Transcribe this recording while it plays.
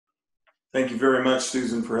Thank you very much,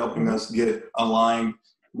 Susan, for helping us get aligned.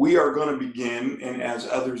 We are going to begin, and as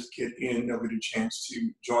others get in, they'll get a chance to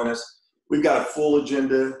join us. We've got a full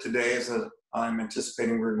agenda today, I'm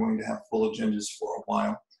anticipating we're going to have full agendas for a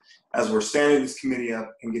while. As we're standing this committee up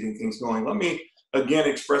and getting things going, let me again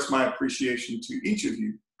express my appreciation to each of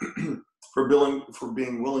you for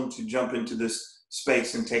being willing to jump into this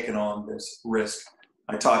space and taking on this risk.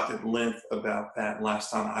 I talked at length about that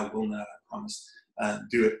last time. I will not, I promise,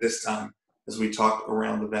 do it this time as we talk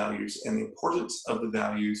around the values and the importance of the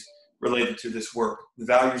values related to this work. The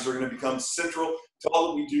values are going to become central to all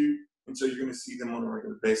that we do, and so you're going to see them on a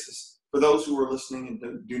regular basis. For those who are listening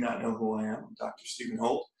and do not know who I am, I'm Dr. Stephen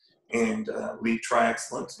Holt, and lead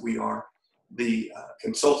Tri-Excellence. We are the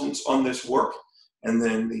consultants on this work, and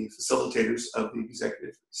then the facilitators of the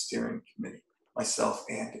Executive Steering Committee, myself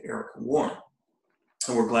and Erica Warren.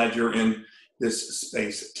 And we're glad you're in this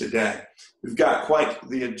space today. We've got quite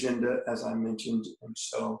the agenda, as I mentioned, and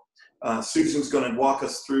so Susan's going to walk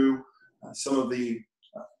us through some of the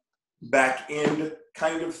back end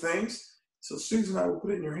kind of things. So Susan, I will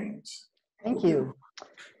put it in your hands. Thank you.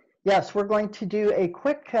 Yes, we're going to do a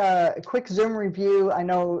quick Zoom review. I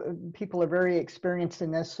know people are very experienced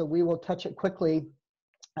in this, so we will touch it quickly.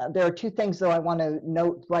 There are two things, though, I want to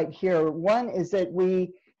note right here. One is that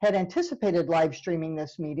we had anticipated live streaming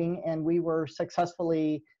this meeting, and we were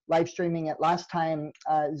successfully live streaming it last time.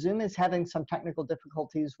 Zoom is having some technical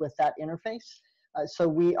difficulties with that interface, so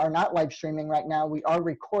we are not live streaming right now. We are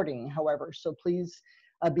recording, however, so please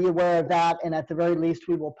be aware of that, and at the very least,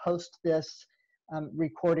 we will post this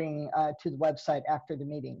recording to the website after the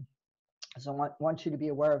meeting. So I want you to be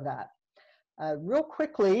aware of that. Real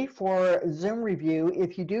quickly for Zoom review,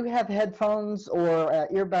 if you do have headphones or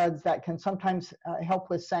earbuds that can sometimes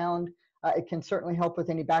help with sound, it can certainly help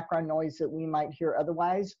with any background noise that we might hear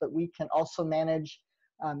otherwise, but we can also manage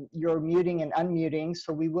your muting and unmuting,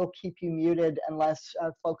 so we will keep you muted unless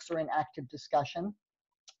folks are in active discussion.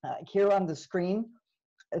 Here on the screen,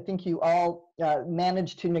 I think you all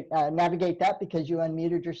managed to navigate that because you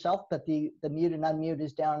unmuted yourself, but the mute and unmute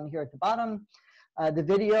is down here at the bottom. The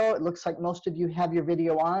video, it looks like most of you have your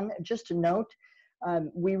video on. Just a note,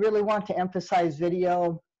 we really want to emphasize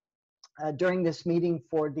video during this meeting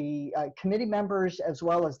for the committee members as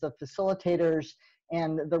well as the facilitators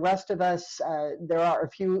and the rest of us. There are a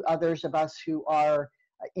few others of us who are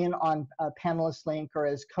in on panelist link or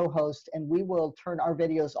as co-host, and we will turn our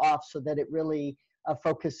videos off so that it really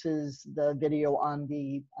focuses the video on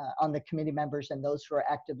the committee members and those who are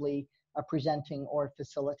actively presenting or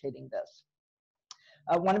facilitating this.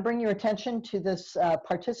 I want to bring your attention to this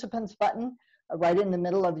participants button right in the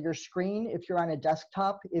middle of your screen. If you're on a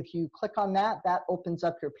desktop, if you click on that, that opens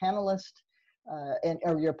up your panelist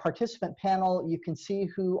or your participant panel. You can see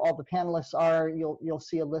who all the panelists are. You'll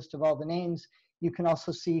see a list of all the names. You can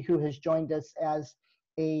also see who has joined us as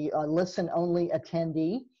a listen-only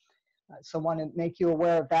attendee. So I want to make you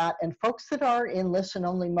aware of that. And folks that are in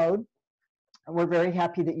listen-only mode, we're very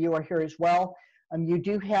happy that you are here as well. You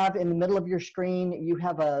do have in the middle of your screen, you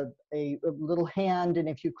have a little hand, and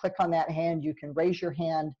if you click on that hand, you can raise your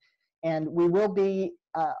hand, and we will be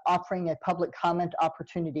offering a public comment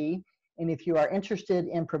opportunity. And if you are interested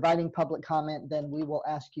in providing public comment, then we will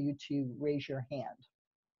ask you to raise your hand.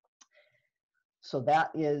 So that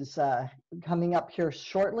is coming up here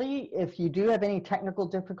shortly. If you do have any technical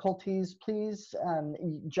difficulties, please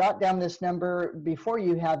jot down this number before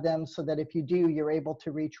you have them so that if you do, you're able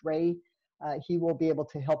to reach Ray. He will be able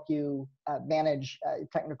to help you manage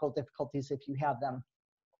technical difficulties if you have them.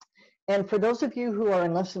 And for those of you who are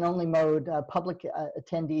in listen-only mode, public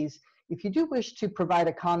attendees, if you do wish to provide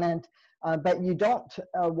a comment, but you don't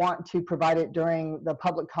want to provide it during the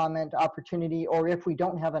public comment opportunity, or if we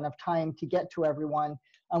don't have enough time to get to everyone,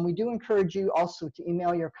 we do encourage you also to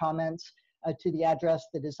email your comments to the address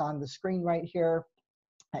that is on the screen right here.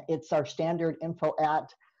 It's our standard info@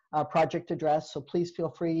 project address, so please feel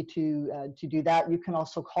free to do that. You can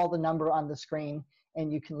also call the number on the screen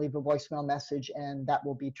and you can leave a voicemail message and that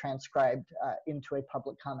will be transcribed into a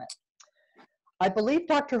public comment. I believe,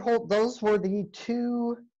 Dr. Holt, those were the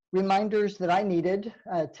two reminders that I needed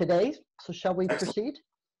today, so shall we proceed?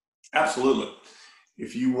 Absolutely.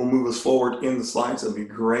 If you will move us forward in the slides, that'd be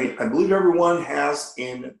great. I believe everyone has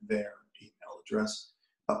in their email address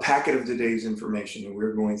a packet of today's information, and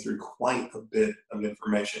we're going through quite a bit of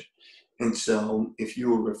information. And so if you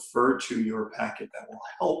will refer to your packet, that will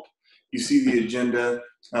help. You see the agenda,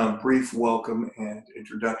 brief welcome and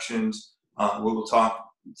introductions. We will talk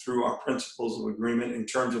through our principles of agreement in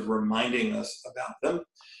terms of reminding us about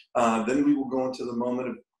them. Then we will go into the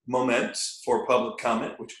moments for public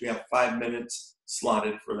comment, which we have 5 minutes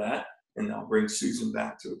slotted for that. and I'll bring Susan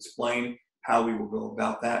back to explain how we will go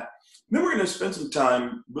about that. And then we're going to spend some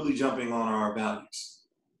time really jumping on our values.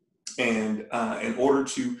 And in order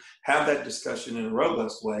to have that discussion in a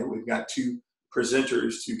robust way, we've got two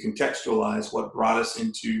presenters to contextualize what brought us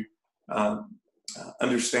into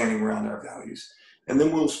understanding around our values. And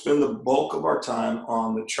then we'll spend the bulk of our time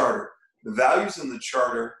on the charter. The values in the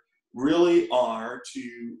charter really are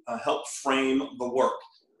to help frame the work,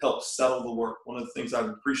 help settle the work. One of the things I've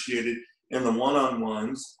appreciated in the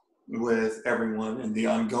one-on-ones with everyone and the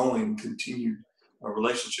ongoing continued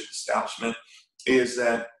relationship establishment is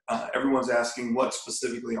that everyone's asking, what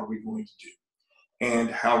specifically are we going to do? And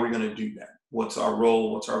how are we going to do that? What's our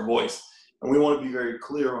role? What's our voice? And we want to be very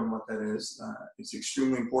clear on what that is. It's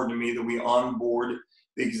extremely important to me that we onboard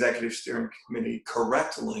the executive steering committee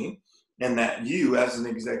correctly, and that you, as an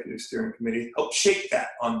executive steering committee, help shape that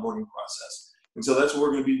onboarding process. And so that's what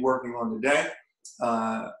we're going to be working on today.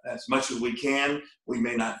 As much as we can, we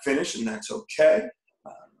may not finish, and that's okay.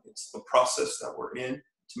 It's the process that we're in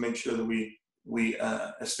to make sure that we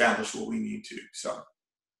establish what we need to. So,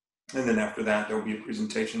 and then after that, there will be a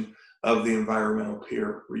presentation of the environmental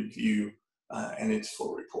peer review and its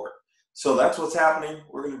full report. So that's what's happening.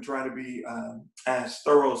 We're going to try to be as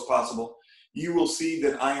thorough as possible. You will see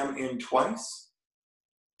that I am in twice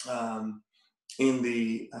in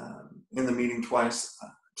the meeting twice.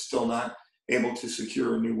 I'm still not able to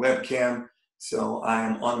secure a new webcam, so I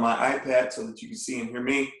am on my iPad so that you can see and hear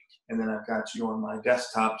me, and then I've got you on my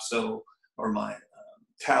desktop, or my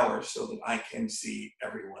tower, so that I can see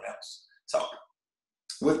everyone else. So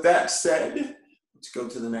with that said, let's go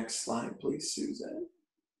to the next slide, please, Susan.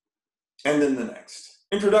 And then the next.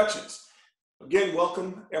 Introductions. Again,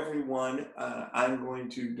 welcome everyone. I'm going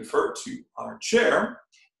to defer to our chair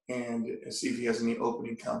and see if he has any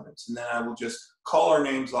opening comments. And then I will just call our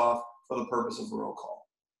names off for the purpose of a roll call.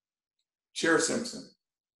 Chair Simpson.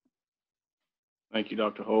 Thank you,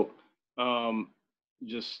 Dr. Holt.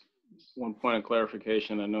 Just one point of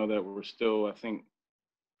clarification. I know that we're still,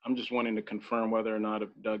 I'm just wanting to confirm whether or not if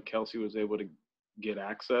Doug Kelsey was able to get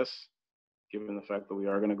access, given the fact that we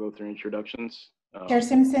are going to go through introductions. Chair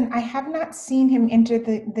Simpson, I have not seen him enter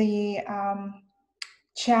the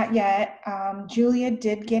chat yet. Julia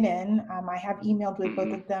did get in. I have emailed with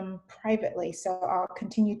both of them privately, so I'll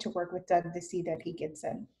continue to work with Doug to see that he gets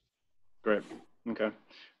in. Great. Okay.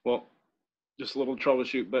 Well, just a little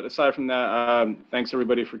troubleshoot, but aside from that, thanks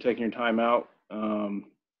everybody for taking your time out.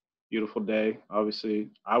 Beautiful day. Obviously,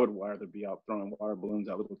 I would rather be out throwing water balloons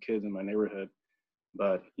at little kids in my neighborhood,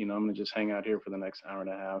 but I'm gonna just hang out here for the next hour and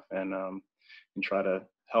a half and try to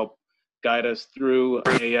help guide us through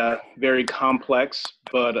a very complex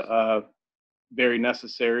but very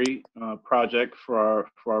necessary project for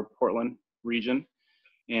our Portland region.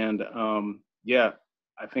 And yeah,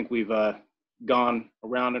 I think we've gone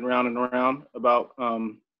around and around and around about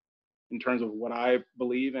in terms of what I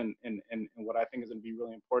believe and what I think is going to be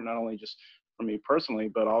really important, not only just for me personally,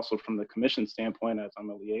 but also from the commission standpoint, as I'm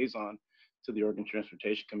a liaison to the Oregon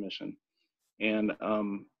Transportation Commission. And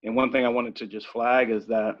one thing I wanted to just flag is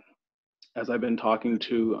that as I've been talking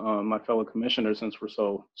to my fellow commissioners, since we're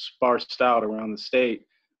so sparsed out around the state,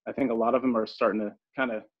 I think a lot of them are starting to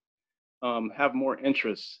kind of have more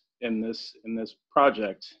interest in this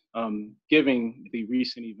project, given the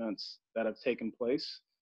recent events that have taken place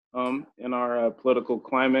in our political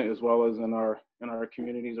climate, as well as in our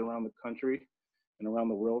communities around the country and around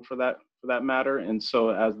the world for that matter. And so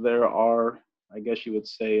as there are, I guess you would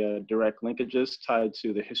say, direct linkages tied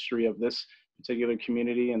to the history of this particular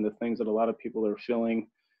community and the things that a lot of people are feeling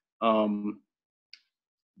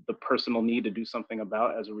the personal need to do something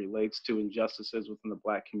about as it relates to injustices within the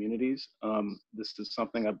Black communities. This is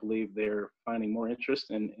something I believe they're finding more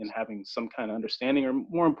interest in having some kind of understanding, or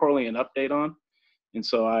more importantly, an update on. And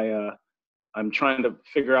so I'm trying to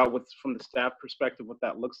figure out from the staff perspective, what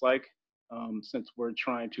that looks like, since we're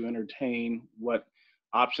trying to entertain what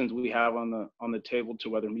options we have on the table to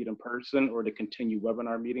whether meet in person or to continue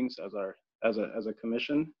webinar meetings as a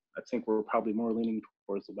commission. I think we're probably more leaning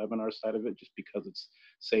towards the webinar side of it, just because it's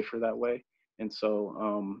safer that way. And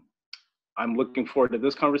so I'm looking forward to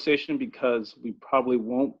this conversation, because we probably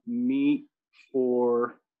won't meet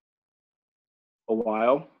for a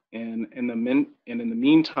while. And in the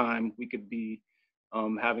meantime, we could be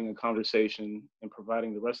having a conversation and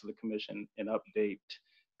providing the rest of the commission an update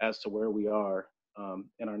as to where we are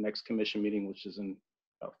in our next commission meeting, which is in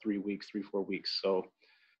about 3-4 weeks. So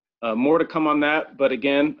more to come on that. But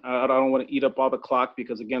again, I don't want to eat up all the clock,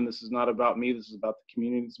 because again, this is not about me. This is about the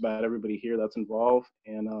community. It's about everybody here that's involved.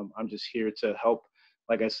 And I'm just here to help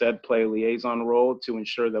like I said, play a liaison role to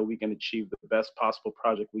ensure that we can achieve the best possible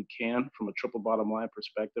project we can from a triple bottom line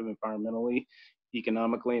perspective, environmentally,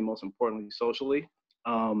 economically, and most importantly, socially,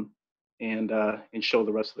 and show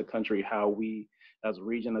the rest of the country how we, as a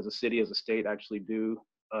region, as a city, as a state, actually do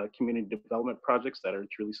community development projects that are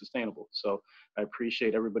truly sustainable. So I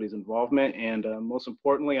appreciate everybody's involvement. And most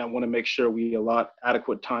importantly, I want to make sure we allot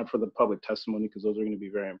adequate time for the public testimony, because those are going to be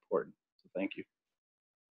very important. So thank you.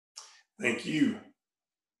 Thank you,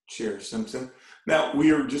 Chair Simpson. Now,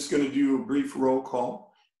 we are just going to do a brief roll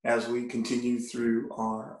call as we continue through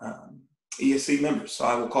our ESC members. So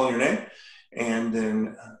I will call your name and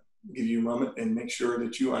then give you a moment and make sure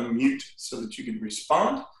that you unmute so that you can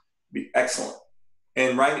respond. Be excellent.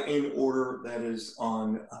 And right in order that is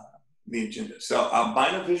on the agenda. So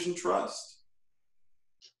Albina Vision Trust.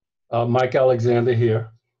 Mike Alexander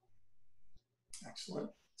here. Excellent.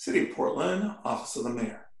 City of Portland, Office of the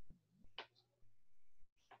Mayor.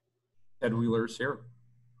 Ed Wheeler's here.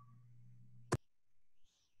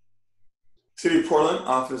 City of Portland,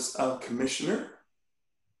 Office of Commissioner.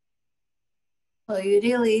 Chloe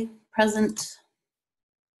Daly, present.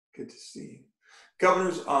 Good to see you.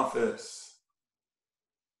 Governor's Office.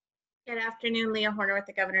 Good afternoon, Leah Horner with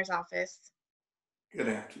the Governor's Office. Good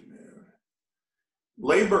afternoon.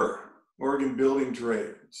 Labor, Oregon Building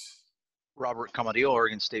Trades. Robert Camadillo,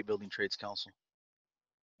 Oregon State Building Trades Council.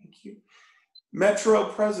 Thank you. Metro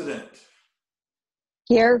President.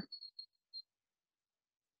 Here.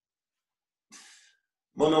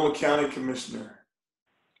 Multnomah County Commissioner.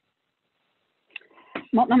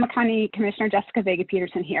 Multnomah County Commissioner Jessica Vega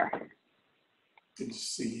Peterson here. Good to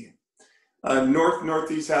see you.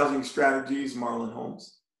 Northeast Housing Strategies, Marlon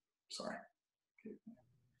Holmes. Sorry.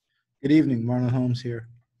 Good evening, Marlon Holmes here.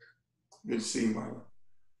 Good to see you, Marlon.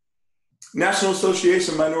 National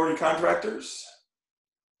Association of Minority Contractors.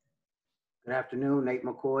 Good afternoon, Nate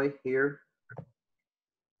McCoy here.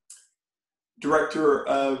 Director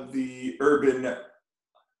of the Urban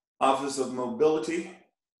Office of Mobility.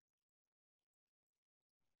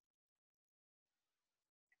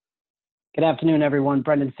 Good afternoon, everyone.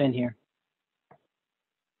 Brendan Finn here.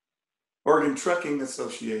 Oregon Trucking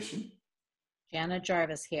Association. Jana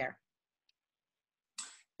Jarvis here.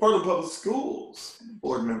 Portland Public Schools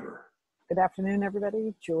Board Member. Good afternoon,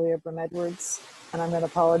 everybody. Julia Brim-Edwards, and I'm going to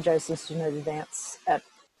apologize just in advance. At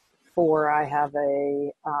 4, I have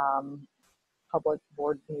a public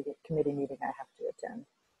board committee meeting I have to attend.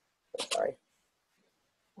 So sorry.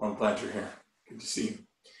 Well, I'm glad you're here. Good to see you.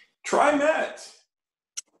 TriMet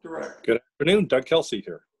Direct. Good afternoon, Doug Kelsey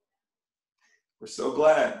here. We're so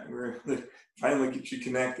glad we're finally get you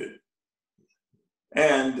connected.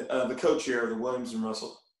 And the co-chair of the Williams and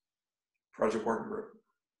Russell Project Working Group.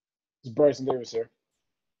 It's Bryson Davis here.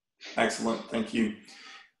 Excellent, thank you.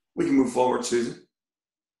 We can move forward, Susan.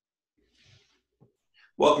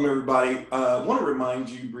 Welcome, everybody. I want to remind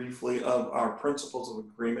you briefly of our principles of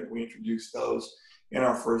agreement. We introduced those in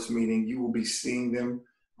our first meeting. You will be seeing them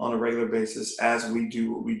on a regular basis as we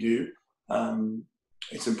do what we do.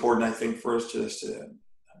 It's important, I think, for us just to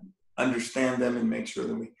understand them and make sure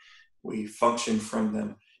that we function from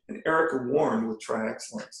them. And Erica Warren with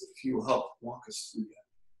Tri-Excellence, if you will help walk us through that.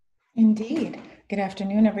 Indeed. Good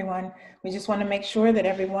afternoon, everyone. We just want to make sure that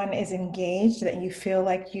everyone is engaged, that you feel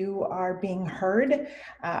like you are being heard.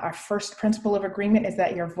 Our first principle of agreement is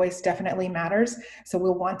that your voice definitely matters. So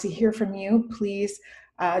we'll want to hear from you. Please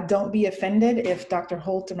don't be offended if Dr.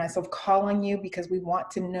 Holt and myself call on you, because we want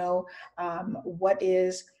to know what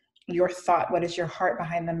is your thought, what is your heart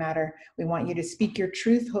behind the matter. We want you to speak your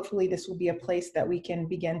truth. Hopefully this will be a place that we can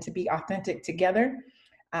begin to be authentic together.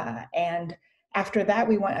 And after that,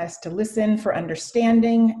 we want us to listen for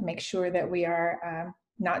understanding, make sure that we are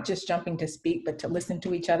not just jumping to speak, but to listen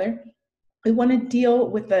to each other. We want to deal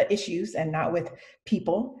with the issues and not with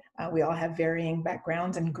people. We all have varying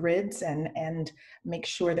backgrounds and grids, and make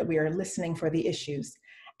sure that we are listening for the issues.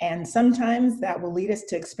 And sometimes that will lead us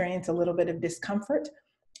to experience a little bit of discomfort,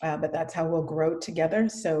 but that's how we'll grow together.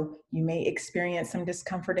 So you may experience some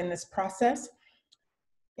discomfort in this process.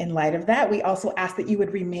 In light of that, we also ask that you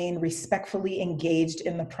would remain respectfully engaged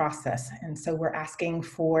in the process. And so we're asking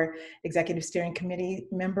for Executive Steering Committee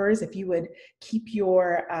members, if you would keep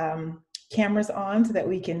your cameras on so that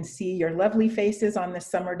we can see your lovely faces on this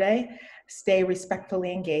summer day. Stay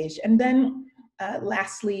respectfully engaged. And then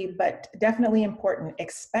lastly, but definitely important,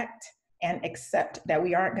 expect and accept that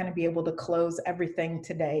we aren't going to be able to close everything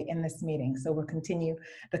today in this meeting. So we'll continue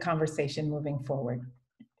the conversation moving forward.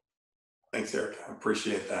 Thanks, Erica. I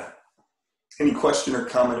appreciate that. Any question or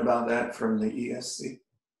comment about that from the ESC?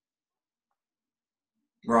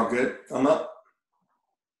 We're all good? Thumb up?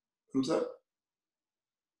 Thumbs up?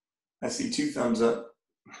 I see 2 thumbs up.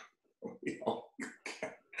 All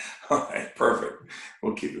right, perfect.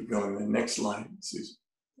 We'll keep it going. The next slide, Susan.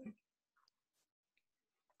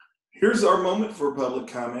 Here's our moment for public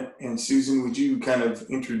comment. And Susan, would you kind of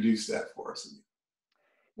introduce that for us?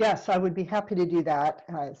 Yes, I would be happy to do that.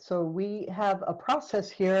 So we have a process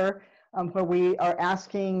here where we are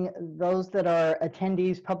asking those that are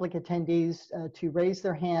attendees, public attendees, to raise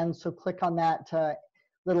their hands. So click on that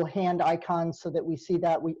little hand icon so that we see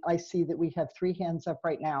that. I see that we have 3 hands up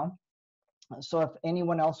right now. So if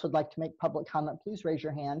anyone else would like to make public comment, please raise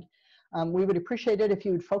your hand. We would appreciate it if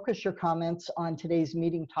you would focus your comments on today's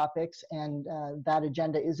meeting topics, and that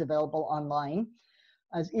agenda is available online.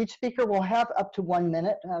 As each speaker will have up to 1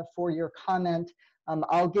 minute for your comment.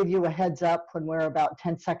 I'll give you a heads up when we're about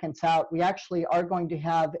 10 seconds out. We actually are going to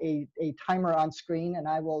have a timer on screen, and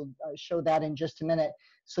I will show that in just a minute.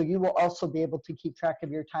 So you will also be able to keep track of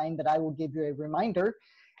your time, but I will give you a reminder.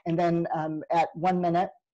 And then at 1 minute,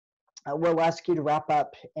 we'll ask you to wrap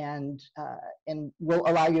up, and we'll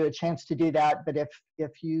allow you a chance to do that. But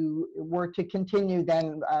if you were to continue,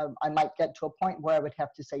 then I might get to a point where I would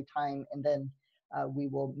have to say time, and then we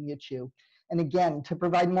will mute you. And again, to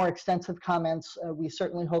provide more extensive comments, we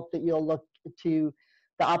certainly hope that you'll look to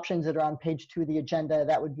the options that are on page 2 of the agenda.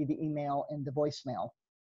 That would be the email and the voicemail.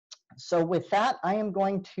 So with that, I am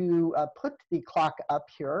going to put the clock up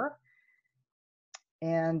here,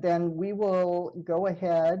 and then we will go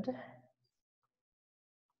ahead.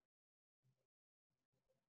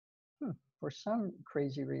 For some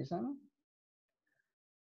crazy reason,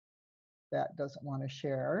 that doesn't want to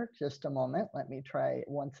share. Just a moment. Let me try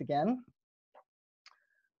once again.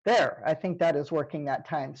 There, I think that is working that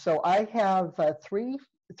time. So I have three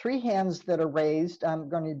hands that are raised. I'm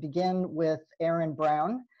going to begin with Aaron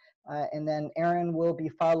Brown, and then Aaron will be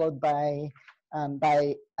followed by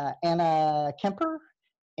Anna Kemper,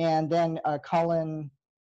 and then Colin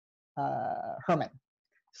Herman.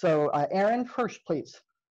 So Aaron first, please.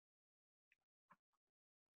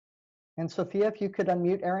 And Sophia, if you could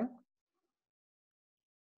unmute Aaron.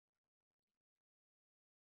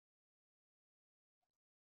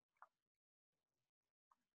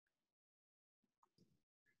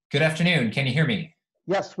 Good afternoon. Can you hear me?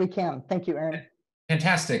 Yes, we can. Thank you, Aaron.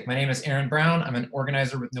 Fantastic. My name is Aaron Brown. I'm an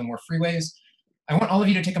organizer with No More Freeways. I want all of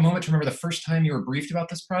you to take a moment to remember the first time you were briefed about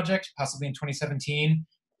this project, possibly in 2017.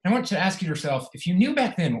 I want to ask yourself, if you knew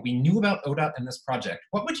back then what we knew about ODOT and this project,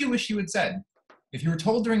 what would you wish you had said? If you were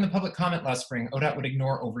told during the public comment last spring, ODOT would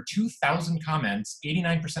ignore over 2,000 comments,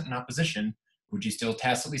 89% in opposition, would you still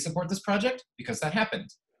tacitly support this project? Because that happened.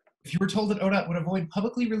 If you were told that ODOT would avoid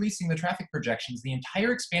publicly releasing the traffic projections the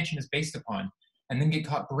entire expansion is based upon, and then get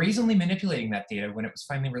caught brazenly manipulating that data when it was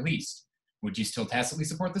finally released, would you still tacitly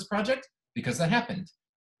support this project? Because that happened.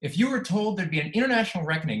 If you were told there'd be an international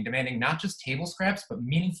reckoning demanding not just table scraps, but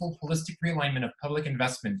meaningful holistic realignment of public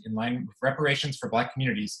investment in line with reparations for Black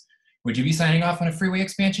communities, would you be signing off on a freeway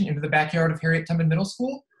expansion into the backyard of Harriet Tubman Middle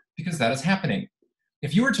School? Because that is happening.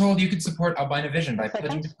 If you were told you could support Albina Vision by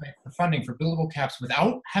pledging to fight for funding for buildable caps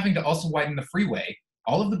without having to also widen the freeway,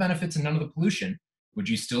 all of the benefits and none of the pollution, would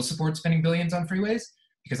you still support spending billions on freeways?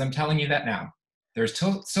 Because I'm telling you that now. There's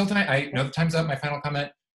still time. I know the time's up, my final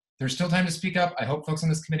comment. There's still time to speak up. I hope folks on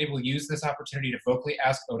this committee will use this opportunity to vocally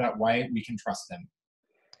ask ODOT why we can trust them.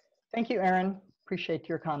 Thank you, Aaron. Appreciate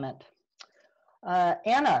your comment.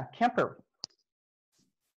 Anna Kemper,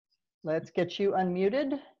 let's get you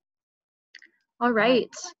unmuted. All right.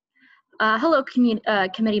 Hello,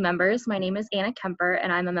 committee members. My name is Anna Kemper,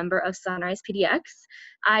 and I'm a member of Sunrise PDX.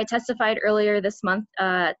 I testified earlier this month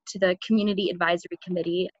to the Community Advisory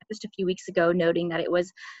Committee just a few weeks ago, noting that it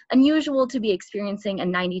was unusual to be experiencing a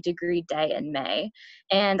 90-degree day in May.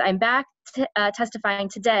 And I'm back testifying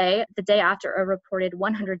today, the day after a reported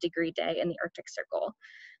 100-degree day in the Arctic Circle.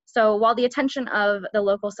 So while the attention of the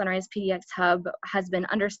local Sunrise PDX hub has been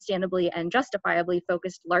understandably and justifiably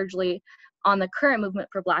focused largely on the current movement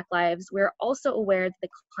for Black lives, we're also aware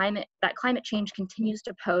that climate change continues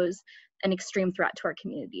to pose an extreme threat to our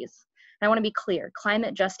communities. And I want to be clear,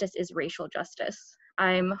 climate justice is racial justice.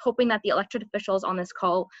 I'm hoping that the elected officials on this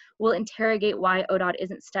call will interrogate why ODOT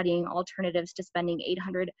isn't studying alternatives to spending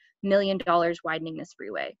 $800 million widening this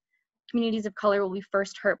freeway. Communities of color will be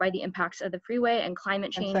first hurt by the impacts of the freeway and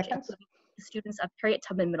climate change, including the students of Harriet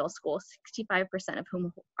Tubman Middle School, 65% of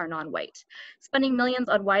whom are non-white. Spending millions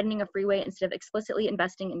on widening a freeway instead of explicitly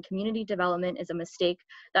investing in community development is a mistake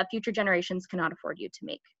that future generations cannot afford you to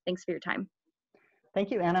make. Thanks for your time.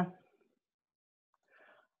 Thank you, Anna.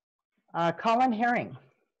 Colin Herring.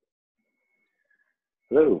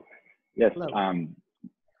 Hello. Yes. Hello.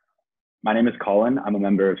 My name is Colin. I'm a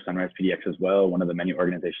member of Sunrise PDX as well, one of the many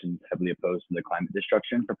organizations heavily opposed to the climate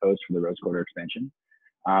destruction proposed for the Rose Quarter expansion.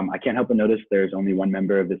 I can't help but notice there's only one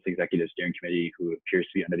member of this executive steering committee who appears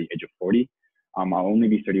to be under the age of 40. I'll only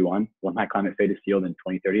be 31 when my climate fate is sealed in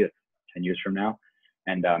 2030, that's 10 years from now.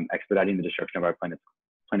 And expediting the destruction of our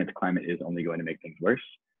planet's climate is only going to make things worse.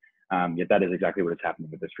 Yet that is exactly what is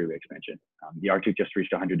happening with this freeway expansion. The Arctic just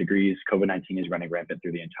reached 100 degrees. COVID-19 is running rampant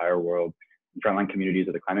through the entire world. Frontline communities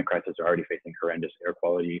of the climate crisis are already facing horrendous air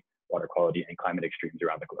quality, water quality, and climate extremes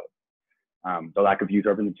around the globe. The lack of youth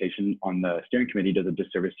representation on the steering committee does a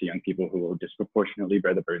disservice to young people who will disproportionately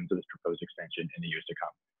bear the burdens of this proposed expansion in the years to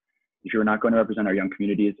come. If you are not going to represent our young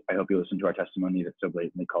communities, I hope you listen to our testimony that so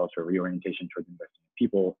blatantly calls for reorientation towards investing in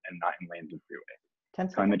people and not in lanes and freeway.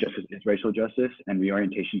 Climate justice is racial justice, and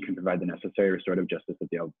reorientation can provide the necessary restorative justice that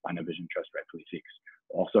the Albino Vision Trust rightfully seeks,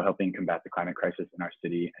 while also helping combat the climate crisis in our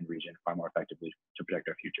city and region far more effectively to protect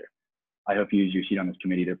our future. I hope you use your seat on this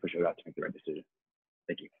committee to push it out to make the right decision.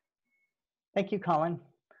 Thank you. Thank you, Colin.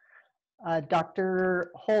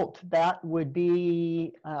 Dr. Holt, that would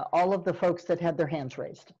be all of the folks that had their hands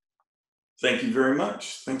raised. Thank you very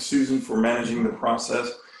much. Thanks, Susan, for managing the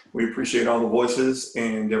process. We appreciate all the voices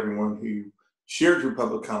and everyone who shared your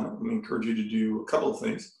public comment. We encourage you to do a couple of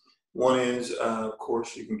things. One is, of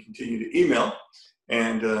course, you can continue to email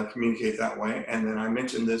and communicate that way. And then I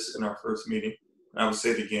mentioned this in our first meeting, and I will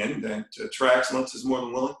say it again, that Tri Excellence is more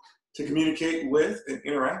than willing to communicate with and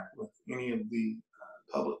interact with any of the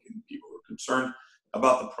public and people who are concerned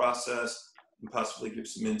about the process and possibly give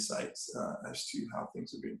some insights as to how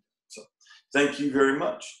things are being done. So thank you very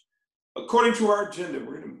much. According to our agenda,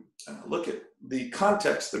 we're going to look at the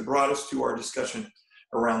context that brought us to our discussion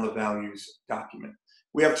around the values document.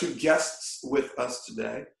 We have two guests with us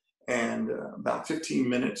today and about 15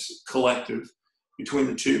 minutes collective between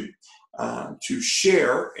the two to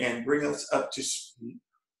share and bring us up to speed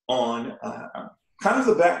on kind of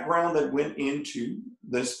the background that went into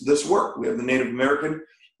this work. We have the Native American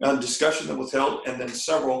discussion that was held, and then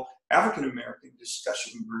several African American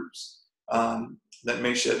discussion groups that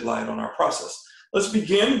may shed light on our process. Let's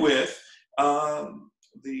begin with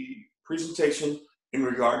the presentation in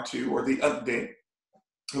regard to, or the update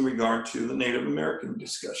in regard to the Native American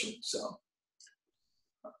discussion. So,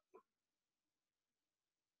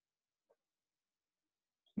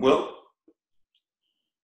 Will?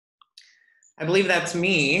 I believe that's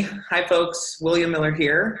me. Hi folks, William Miller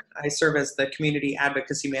here. I serve as the Community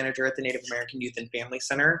Advocacy Manager at the Native American Youth and Family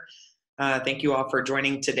Center. Thank you all for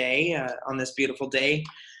joining today on this beautiful day.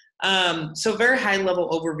 So very high level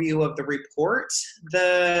overview of the report.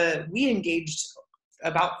 We engaged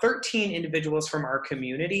about 13 individuals from our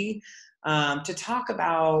community to talk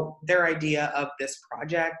about their idea of this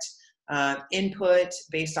project, input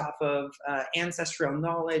based off of ancestral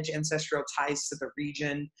knowledge, ancestral ties to the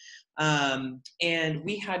region. And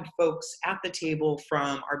we had folks at the table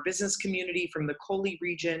from our business community, from the Coley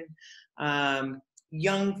region,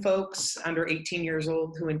 young folks under 18 years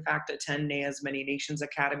old who in fact attend NAIA's Many Nations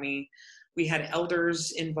Academy. We had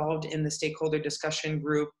elders involved in the stakeholder discussion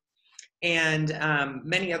group, and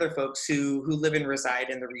many other folks who live and reside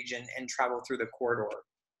in the region and travel through the corridor.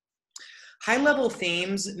 High-level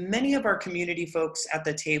themes, many of our community folks at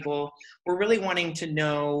the table were really wanting to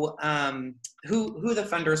know who the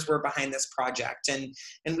funders were behind this project. And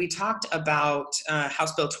we talked about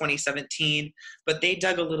House Bill 2017, but they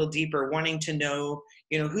dug a little deeper, wanting to know,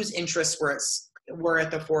 whose interests were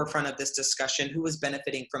at the forefront of this discussion, who was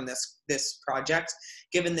benefiting from this project,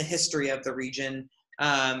 given the history of the region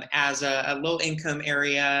as a low-income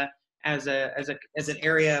area, as an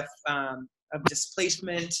area of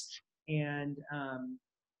displacement. And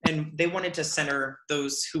they wanted to center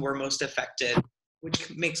those who were most affected,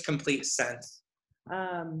 which makes complete sense.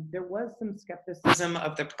 There was some skepticism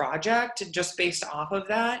of the project just based off of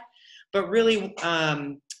that, but really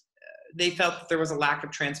they felt that there was a lack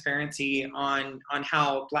of transparency on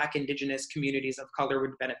how Black, Indigenous communities of color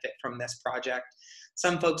would benefit from this project.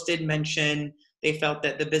 Some folks did mention they felt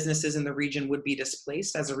that the businesses in the region would be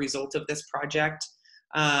displaced as a result of this project.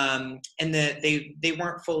 And that they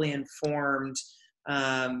weren't fully informed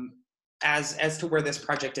as to where this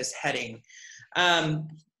project is heading.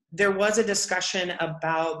 There was a discussion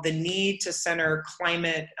about the need to center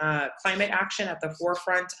climate action at the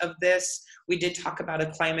forefront of this. We did talk about a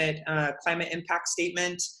climate impact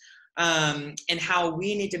statement and how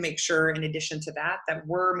we need to make sure, in addition to that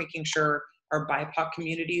we're making sure our BIPOC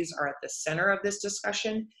communities are at the center of this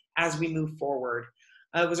discussion as we move forward.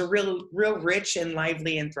 It was a real rich and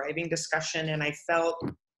lively and thriving discussion, and I felt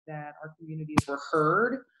that our communities were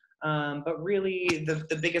heard. But really,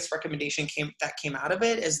 the biggest recommendation that came out of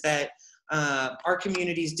it is that Our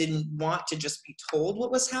communities didn't want to just be told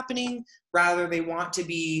what was happening. Rather, they want to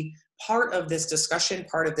be part of this discussion,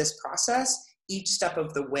 part of this process, each step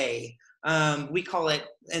of the way. We call it,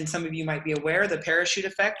 and some of you might be aware, the parachute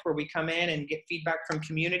effect, where we come in and get feedback from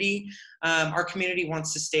community. Our community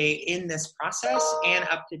wants to stay in this process and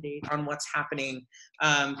up to date on what's happening,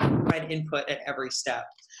 provide input at every step.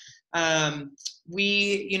 Our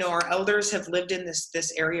elders have lived in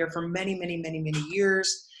this area for many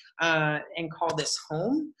years. And call this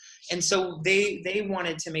home. And so they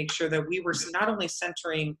wanted to make sure that we were not only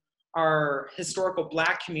centering our historical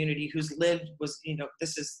Black community who's lived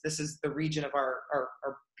this is the region of our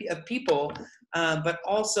people, but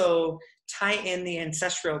also tie in the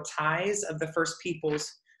ancestral ties of the first peoples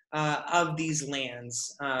of these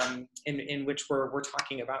lands in which we're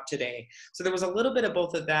talking about today. So there was a little bit of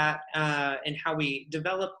both of that and how we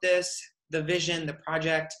developed this, the vision, the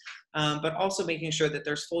project, but also making sure that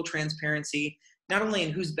there's full transparency, not only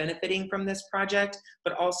in who's benefiting from this project,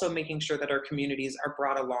 but also making sure that our communities are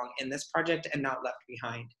brought along in this project and not left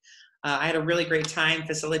behind. I had a really great time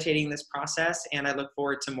facilitating this process, and I look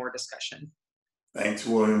forward to more discussion. Thanks,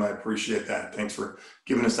 William. I appreciate that. Thanks for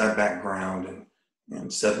giving us that background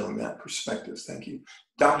and settling that perspective. Thank you.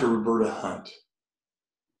 Dr. Roberta Hunt.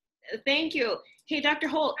 Thank you. Hey, Dr.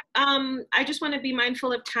 Holt, I just want to be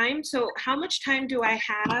mindful of time. So how much time do I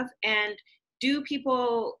have? And can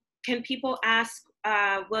people ask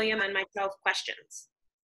William and myself questions?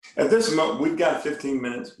 At this moment, we've got 15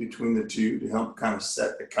 minutes between the two to help kind of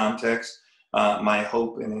set the context. My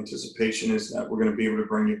hope and anticipation is that we're going to be able to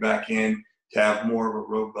bring you back in to have more of a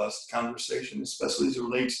robust conversation, especially as it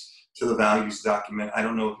relates to the values document. I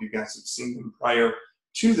don't know if you guys have seen them prior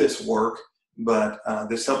to this work, but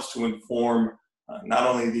this helps to inform not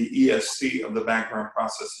only the ESC of the background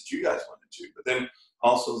process that you guys went into, but then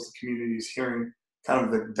also as the community is hearing kind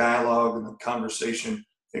of the dialogue and the conversation.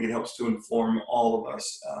 I think it helps to inform all of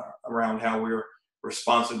us around how we're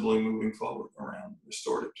responsibly moving forward around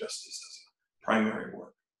restorative justice as a primary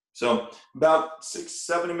work. So about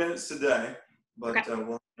 70 minutes today, but okay.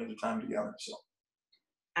 We'll have the time together. So.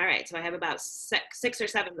 All right, so I have about 6 or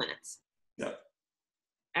 7 minutes. Yep.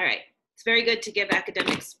 All right, it's very good to give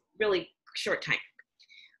academics really short time.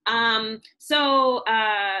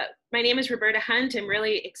 My name is Roberta Hunt. I'm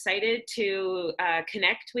really excited to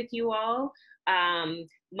connect with you all.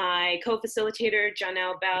 My co-facilitator,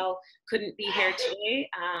 Janelle Bell, couldn't be here today,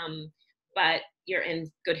 but you're in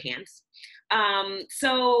good hands.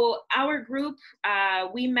 So our group,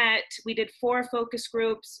 we did 4 focus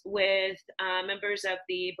groups with members of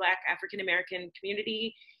the Black African American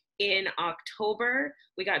community in October.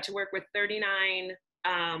 We got to work with 39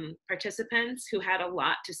 participants who had a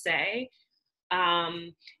lot to say.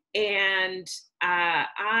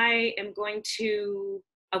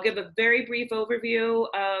 I'll give a very brief overview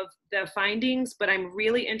of the findings, but I'm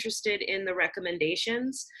really interested in the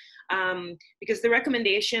recommendations because the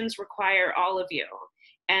recommendations require all of you.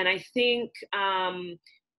 And I think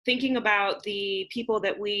thinking about the people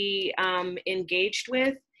that we engaged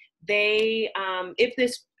with, they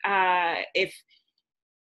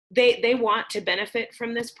want to benefit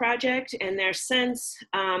from this project, and their sense,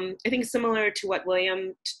 I think similar to what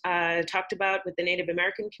William talked about with the Native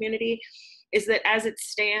American community, is that as it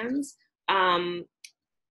stands,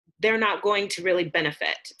 they're not going to really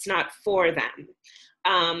benefit. It's not for them,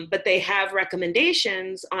 but they have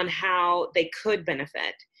recommendations on how they could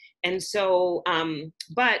benefit. And so,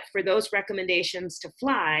 but for those recommendations to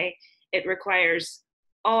fly, it requires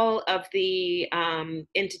all of the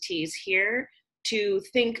entities here to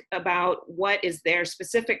think about what is their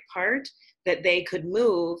specific part that they could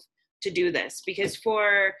move to do this. Because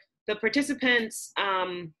for the participants,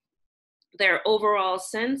 their overall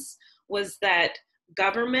sense was that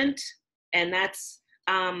government, and that's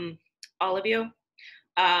all of you,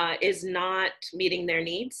 is not meeting their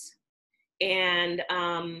needs. And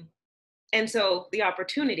so the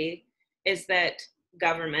opportunity is that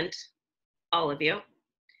government, all of you,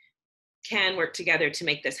 can work together to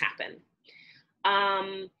make this happen.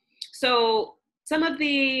 So some of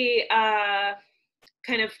the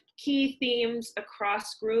kind of key themes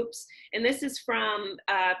across groups, and this is from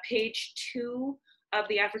page 2 of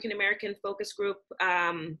the African American Focus Group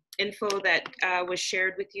info that was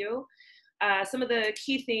shared with you. Some of the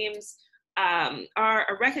key themes are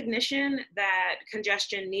a recognition that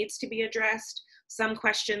congestion needs to be addressed, some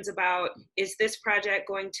questions about, is this project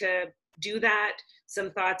going to do that?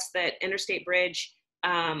 Some thoughts that Interstate Bridge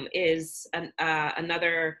is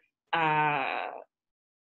another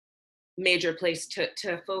major place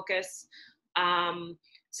to focus.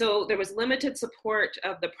 So there was limited support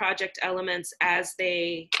of the project elements as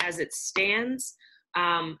it stands.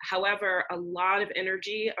 However, a lot of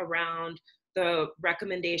energy around the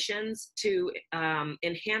recommendations to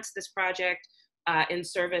enhance this project in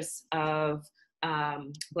service of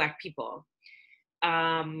Black people.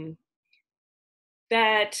 A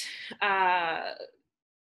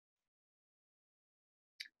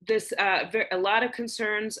lot of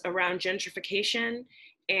concerns around gentrification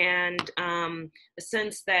and a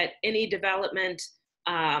sense that any development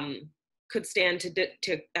could stand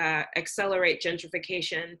to accelerate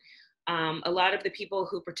gentrification. A lot of the people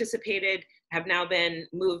who participated have now been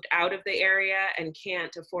moved out of the area and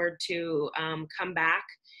can't afford to come back.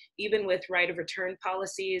 Even with right of return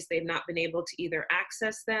policies, they've not been able to either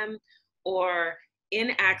access them, or in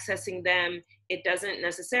accessing them, it doesn't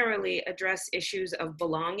necessarily address issues of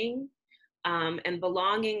belonging. And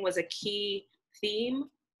belonging was a key theme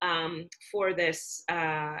for this,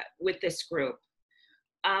 with this group.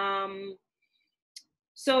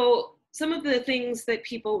 So some of the things that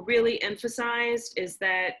people really emphasized is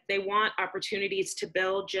that they want opportunities to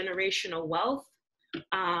build generational wealth,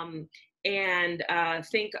 and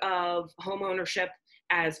think of homeownership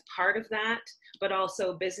as part of that, but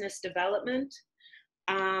also business development.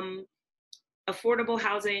 Affordable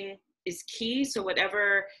housing is key. So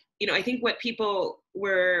whatever, I think what people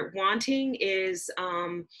were wanting is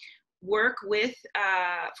work with,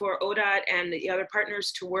 for ODOT and the other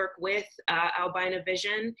partners to work with Albina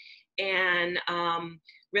Vision and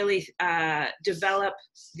really develop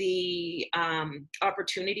the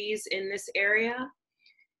opportunities in this area.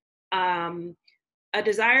 A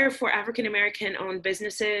desire for African-American owned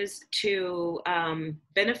businesses to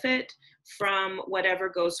benefit from whatever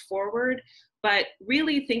goes forward, but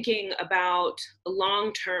really thinking about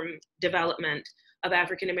long-term development of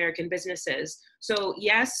African-American businesses. So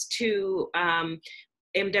yes to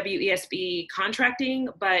MWESB contracting,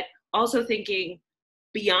 but also thinking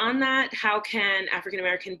beyond that, how can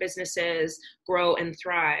African-American businesses grow and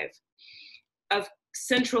thrive? Of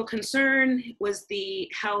central concern was the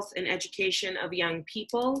health and education of young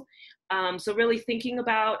people. So really thinking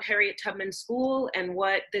about Harriet Tubman School and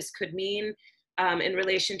what this could mean in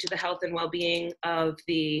relation to the health and well-being of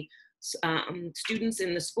the students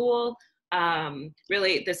in the school.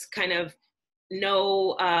 Really this kind of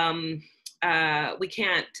we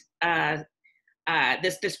can't,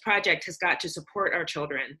 this project has got to support our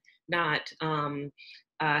children, not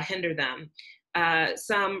hinder them.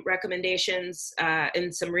 Some recommendations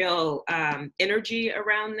and some real energy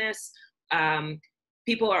around this.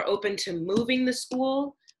 People are open to moving the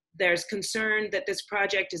school. There's concern that this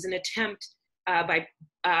project is an attempt by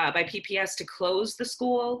PPS to close the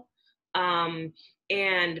school.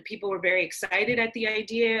 And people were very excited at the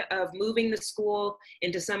idea of moving the school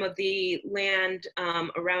into some of the land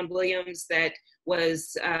around Williams that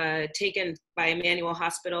was taken by Emmanuel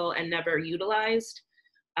Hospital and never utilized.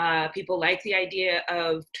 People like the idea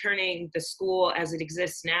of turning the school as it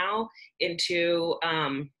exists now into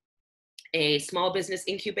a small business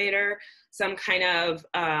incubator, some kind of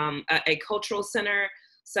a cultural center,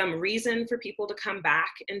 some reason for people to come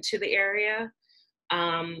back into the area.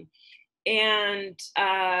 And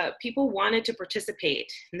people wanted to participate,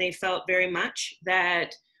 and they felt very much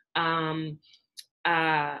that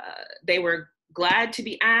they were glad to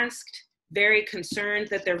be asked, very concerned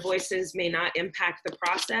that their voices may not impact the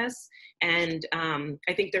process. And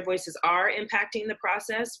I think their voices are impacting the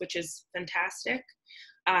process, which is fantastic.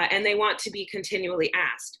 And they want to be continually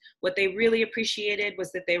asked. What they really appreciated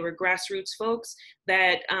was that they were grassroots folks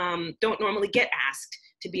that don't normally get asked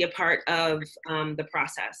to be a part of the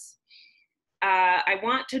process. I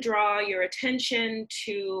want to draw your attention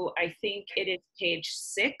to, I think it is page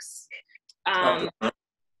 6.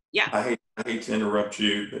 Yeah. I hate to interrupt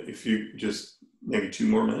you, but if you just maybe 2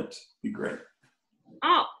 more minutes, be great.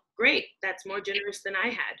 Oh, great. That's more generous than I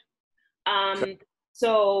had. Okay.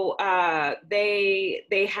 So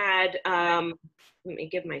they had, let me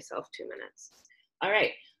give myself 2 minutes. All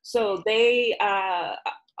right. So they,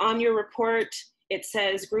 on your report, it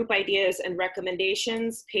says group ideas and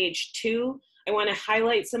recommendations, page 2. I want to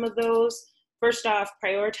highlight some of those. First off,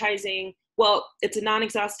 prioritizing, well, it's a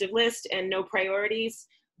non-exhaustive list and no priorities,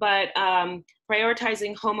 but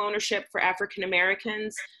prioritizing home ownership for African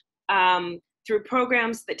Americans through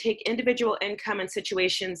programs that take individual income and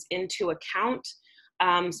situations into account,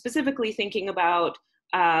 specifically thinking about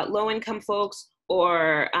low-income folks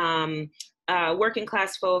or working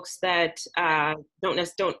class folks that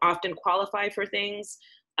don't often qualify for things.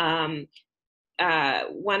 One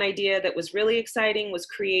idea that was really exciting was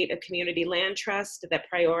create a community land trust that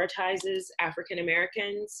prioritizes African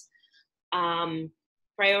Americans.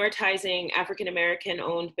 prioritizing African American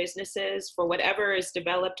owned businesses for whatever is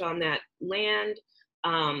developed on that land,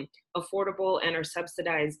 affordable and or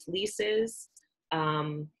subsidized leases,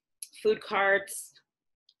 food carts,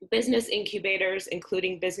 business incubators,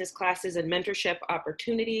 including business classes and mentorship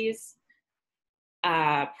opportunities,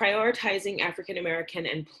 prioritizing African American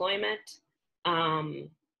employment,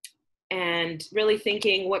 and really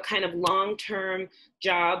thinking what kind of long-term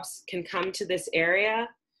jobs can come to this area,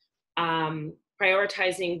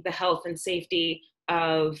 prioritizing the health and safety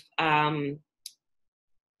of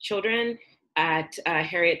children at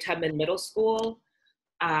Harriet Tubman Middle School.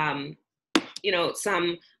 You know,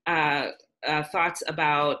 some thoughts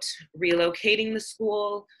about relocating the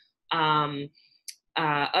school, upgrading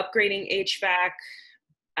HVAC,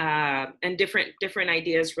 and different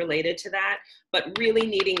ideas related to that, but really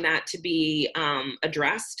needing that to be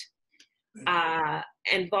addressed,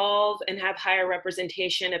 involve and have higher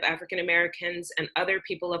representation of African Americans and other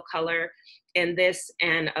people of color in this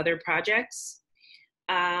and other projects,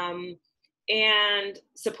 and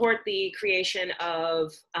support the creation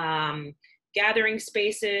of gathering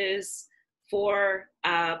spaces for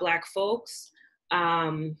Black folks,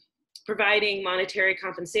 providing monetary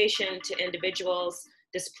compensation to individuals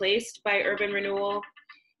displaced by urban renewal,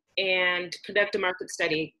 and conduct a market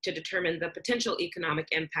study to determine the potential economic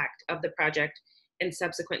impact of the project and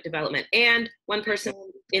subsequent development. And one person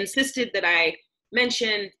insisted that I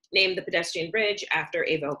name the pedestrian bridge after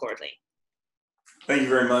Abel Gordley. Thank you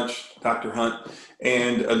very much, Dr. Hunt.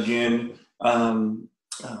 And again,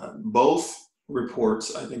 both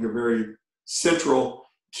reports, I think, are very central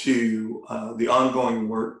to the ongoing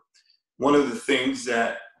work. One of the things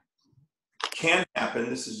that can happen,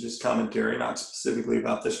 this is just commentary, not specifically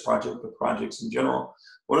about this project, but projects in general.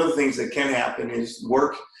 One of the things that can happen is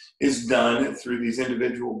work is done through these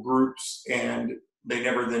individual groups and they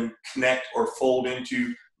never then connect or fold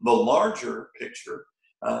into the larger picture.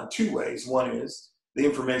 Two ways. One is the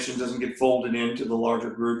information doesn't get folded into the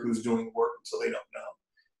larger group who's doing work, so they don't know.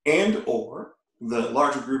 And or the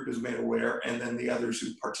larger group is made aware and then the others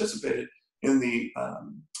who participated in the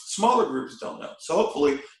smaller groups don't know. So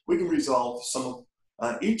hopefully we can resolve some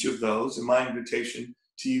of each of those. And my invitation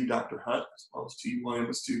to you, Dr. Hunt, as well as to you, William,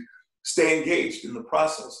 is to stay engaged in the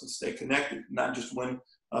process and stay connected, not just when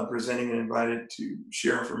presenting and invited to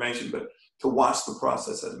share information, but to watch the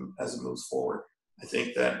process as it moves forward. I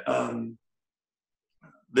think that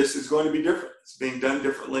this is going to be different. It's being done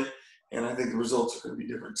differently, and I think the results are going to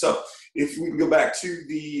be different. So if we can go back to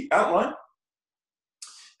the outline,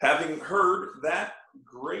 having heard that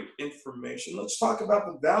great information, let's talk about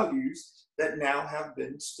the values that now have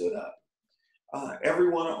been stood up.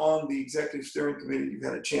 Everyone on the Executive Steering Committee, you've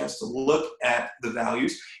had a chance to look at the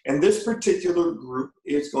values, and this particular group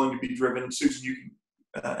is going to be driven. Susan, you can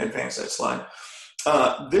advance that slide.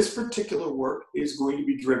 This particular work is going to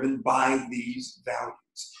be driven by these values.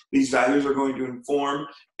 These values are going to inform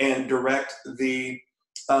and direct the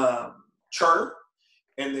charter,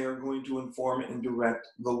 and they are going to inform and direct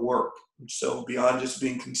the work. So beyond just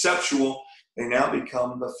being conceptual, they now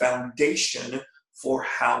become the foundation for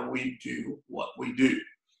how we do what we do.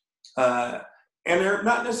 And they're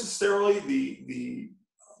not necessarily the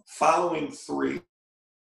following three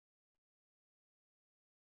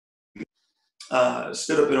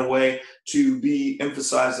stood up in a way to be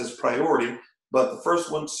emphasized as priority, but the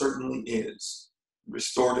first one certainly is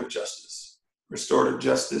restorative justice. Restorative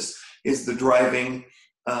justice is the driving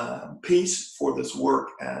piece for this work,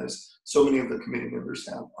 as so many of the committee members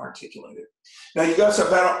have articulated. Now, you guys have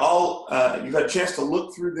had you've had a chance to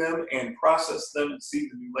look through them and process them and see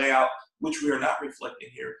the new layout, which we are not reflecting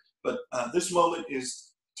here. But this moment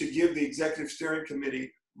is to give the Executive Steering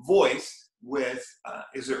Committee voice with,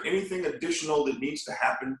 is there anything additional that needs to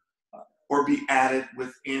happen or be added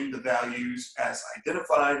within the values as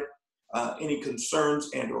identified, any concerns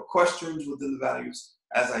and or questions within the values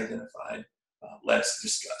as identified? Let's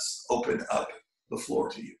discuss. Open up the floor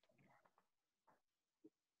to you.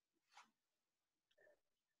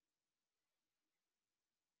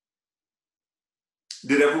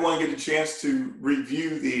 Did everyone get a chance to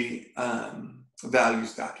review the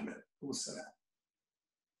values document? What's that?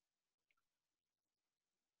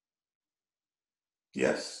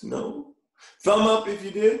 Yes? No? Thumb up if you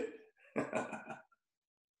did.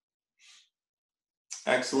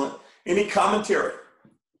 Excellent. Any commentary?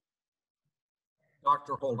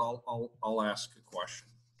 Dr. Holt, I'll ask a question,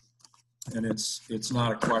 and it's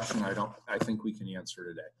not a question I think we can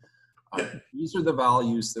answer today. These are the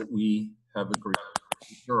values that we have agreed on.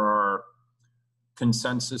 There are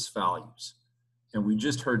consensus values, and we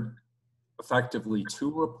just heard effectively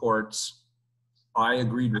two reports I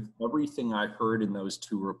agreed with everything I heard in those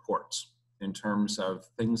two reports in terms of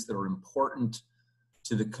things that are important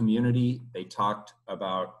to the community. They talked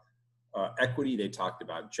about equity, they talked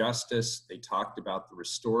about justice, they talked about the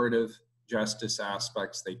restorative justice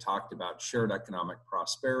aspects, they talked about shared economic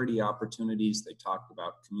prosperity opportunities, they talked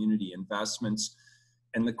about community investments.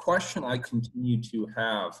 And the question I continue to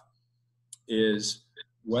have is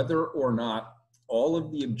whether or not all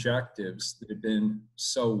of the objectives that have been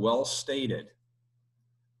so well stated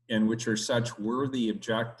and which are such worthy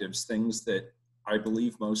objectives, things that I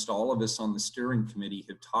believe most all of us on the steering committee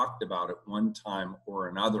have talked about at one time or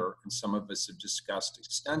another, and some of us have discussed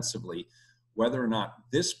extensively, whether or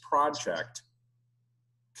not this project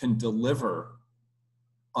can deliver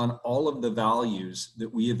on all of the values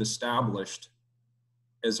that we have established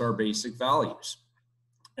as our basic values.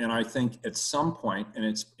 And I think at some point, and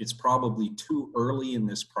it's probably too early in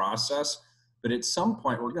this process, but at some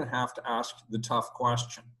point we're going to have to ask the tough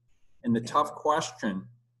question. And the tough question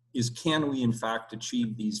is, can we in fact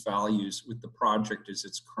achieve these values with the project as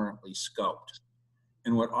it's currently scoped?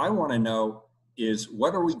 And what I want to know is,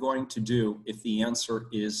 what are we going to do if the answer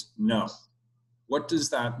is no? What does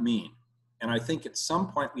that mean? And I think at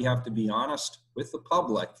some point we have to be honest with the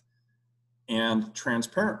public and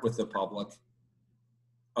transparent with the public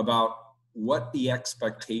about what the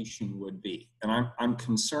expectation would be. And I'm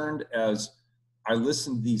concerned as I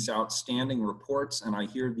listen to these outstanding reports and I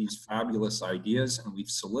hear these fabulous ideas, and we've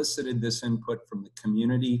solicited this input from the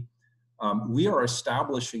community. We are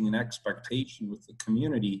establishing an expectation with the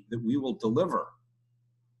community that we will deliver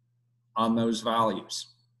on those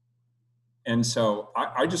values. And so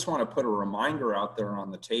I just want to put a reminder out there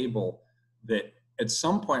on the table that at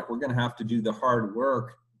some point we're going to have to do the hard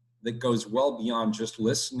work that goes well beyond just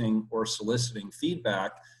listening or soliciting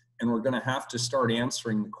feedback. And we're going to have to start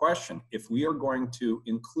answering the question, if we are going to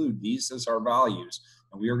include these as our values,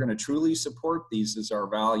 and we are going to truly support these as our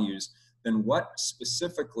values, then what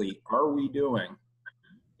specifically are we doing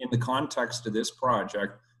in the context of this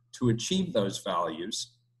project to achieve those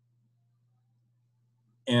values?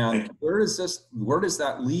 And where does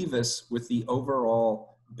that leave us with the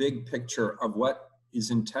overall big picture of what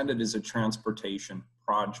is intended as a transportation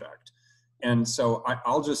project? And so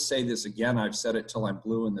I'll just say this again, I've said it till I'm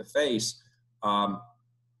blue in the face.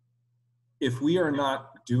 If we are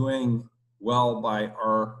not doing well by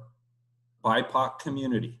our BIPOC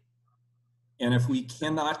community, and if we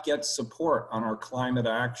cannot get support on our climate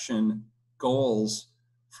action goals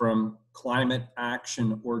from climate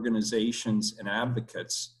action organizations and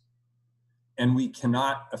advocates, and we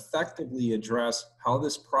cannot effectively address how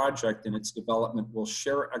this project and its development will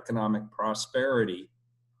share economic prosperity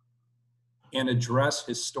and address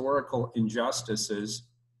historical injustices,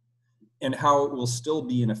 and how it will still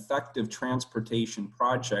be an effective transportation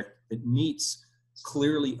project that meets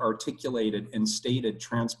clearly articulated and stated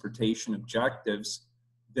transportation objectives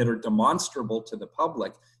that are demonstrable to the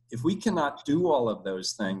public. If we cannot do all of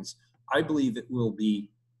those things, I believe it will be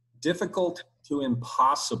difficult to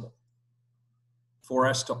impossible for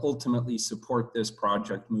us to ultimately support this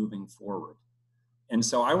project moving forward. And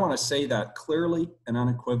so I want to say that clearly and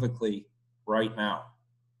unequivocally right now,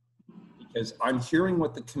 because I'm hearing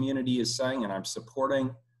what the community is saying and I'm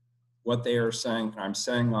supporting what they are saying, and I'm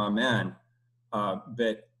saying amen.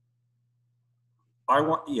 But I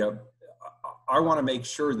want to make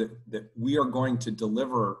sure that we are going to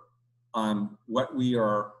deliver on what we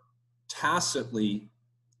are tacitly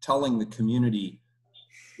telling the community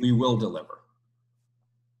we will deliver.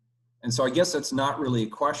 And so I guess that's not really a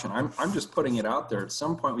question. I'm just putting it out there. At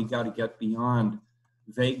some point we got to get beyond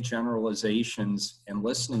vague generalizations and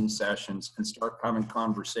listening sessions and start having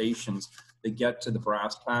conversations that get to the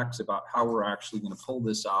brass tacks about how we're actually going to pull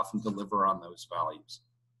this off and deliver on those values.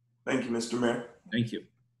 Thank you, Mr. Mayor. Thank you.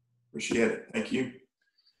 Appreciate it. Thank you.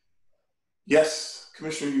 Yes,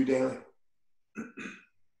 Commissioner Udaly.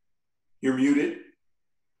 You're muted.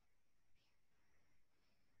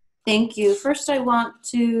 Thank you. First, I want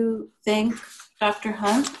to thank Dr.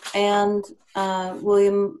 Hunt and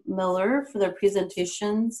William Miller for their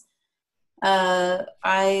presentations.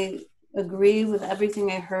 I agree with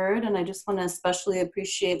everything I heard, and I just want to especially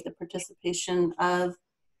appreciate the participation of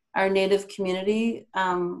our Native community,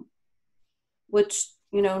 which,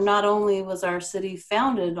 you know, not only was our city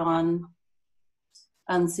founded on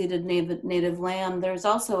unceded native land, there's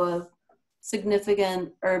also a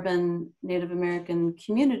significant urban Native American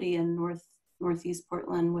community in Northeast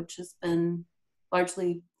Portland, which has been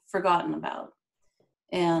largely forgotten about.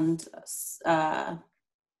 And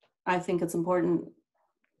I think it's important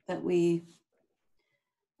that we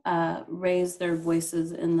raise their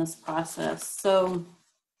voices in this process. So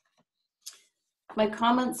my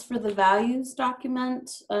comments for the values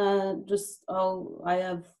document, I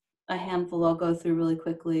have a handful I'll go through really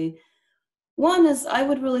quickly. One is I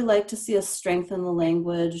would really like to see us strengthen the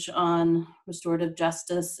language on restorative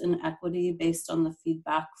justice and equity based on the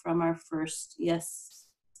feedback from our first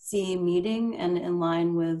ESC meeting and in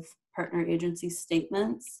line with partner agency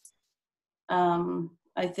statements.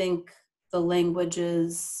 I think the language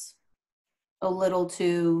is a little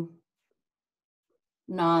too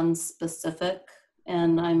non-specific,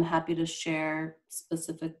 and I'm happy to share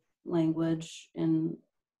specific language in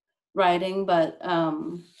writing, but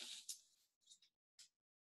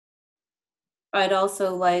I'd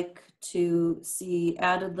also like to see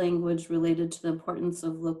added language related to the importance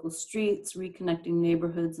of local streets, reconnecting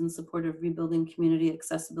neighborhoods in support of rebuilding community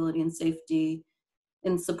accessibility and safety,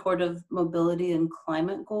 in support of mobility and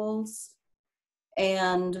climate goals.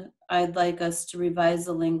 And I'd like us to revise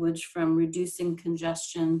the language from reducing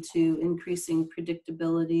congestion to increasing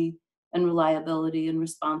predictability and reliability in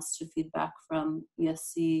response to feedback from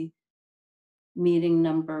ESC meeting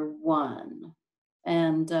number 1.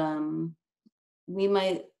 And we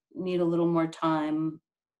might need a little more time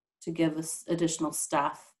to give us additional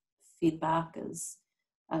staff feedback, as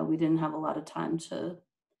we didn't have a lot of time to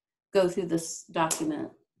go through this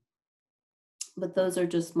document. But those are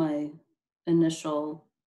just my initial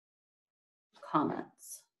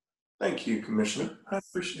comments. Thank you, Commissioner. I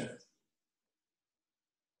appreciate it.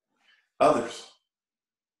 Others?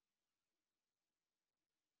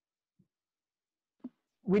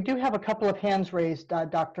 We do have a couple of hands raised,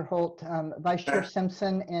 Dr. Holt, Vice Chair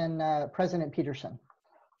Simpson and President Peterson.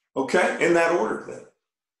 Okay, in that order then.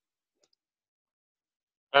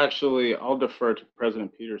 Actually, I'll defer to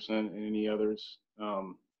President Peterson and any others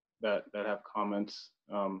that have comments.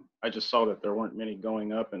 I just saw that there weren't many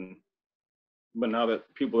going up, but now that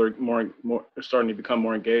people are are starting to become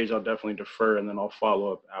more engaged, I'll definitely defer, and then I'll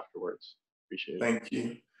follow up afterwards. Appreciate it. Thank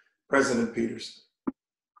you. President Peterson.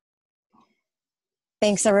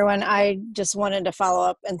 Thanks, everyone. I just wanted to follow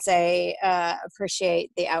up and say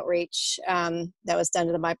appreciate the outreach that was done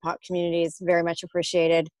to the BIPOC community. It's very much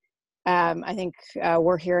appreciated. I think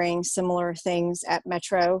we're hearing similar things at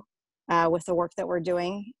Metro with the work that we're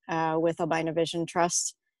doing with Albina Vision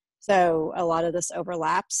Trust. So a lot of this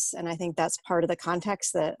overlaps, and I think that's part of the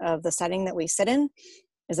context of the setting that we sit in,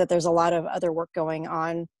 is that there's a lot of other work going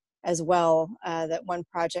on as well, that one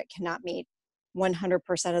project cannot meet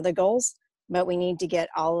 100% of the goals, but we need to get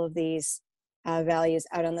all of these values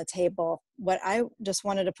out on the table. What I just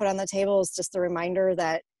wanted to put on the table is just a reminder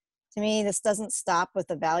that, to me, this doesn't stop with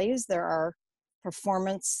the values. There are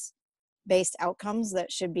performance-based outcomes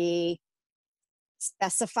that should be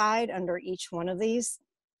specified under each one of these.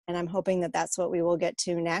 And I'm hoping that that's what we will get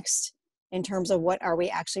to next in terms of what are we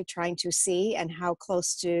actually trying to see and how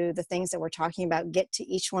close to the things that we're talking about get to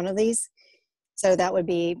each one of these. So that would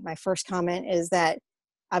be my first comment, is that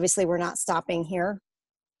obviously we're not stopping here.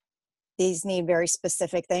 These need very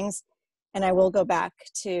specific things. And I will go back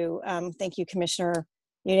to, thank you, Commissioner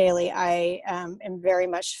Udaley. I am very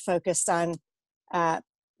much focused on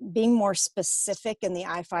being more specific in the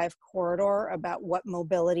I-5 corridor about what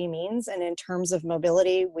mobility means. And in terms of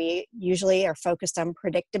mobility, we usually are focused on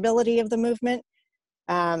predictability of the movement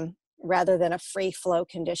rather than a free flow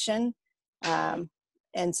condition.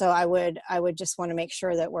 And so I would just want to make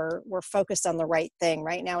sure that we're focused on the right thing.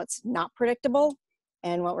 Right now it's not predictable.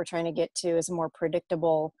 And what we're trying to get to is a more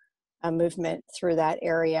predictable movement through that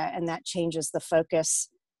area. And that changes the focus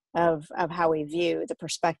of how we view the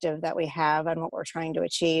perspective that we have on what we're trying to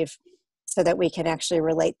achieve, so that we can actually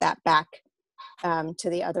relate that back to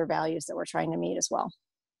the other values that we're trying to meet as well.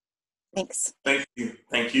 Thanks. Thank you.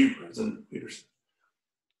 Thank you, President Peterson.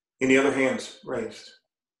 Any other hands raised?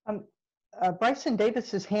 Bryson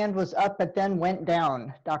Davis's hand was up, but then went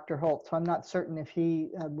down, Dr. Holt. So I'm not certain if he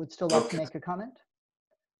would still like to make a comment.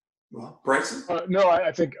 Well, Bryson? No,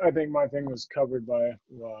 I think my thing was covered by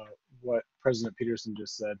what President Peterson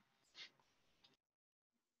just said.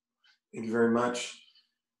 Thank you very much.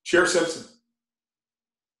 Chair Simpson.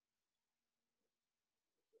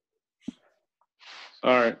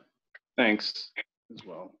 All right, thanks as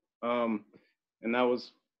well. And that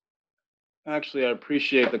was, actually, I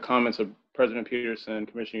appreciate the comments of President Peterson,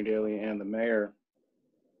 Commissioner Daly, and the mayor,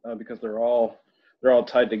 because they're all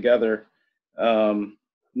tied together.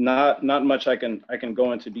 Not much I can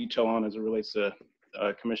go into detail on as it relates to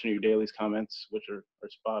Commissioner Daly's comments, which are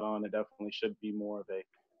spot on. It definitely should be more of a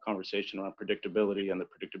conversation around predictability and the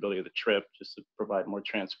predictability of the trip, just to provide more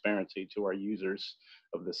transparency to our users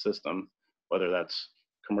of the system, whether that's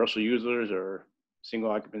commercial users or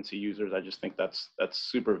single occupancy users. I just think that's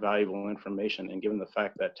super valuable information. And given the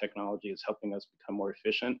fact that technology is helping us become more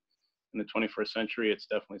efficient in the 21st century, it's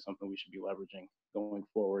definitely something we should be leveraging going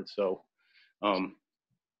forward. So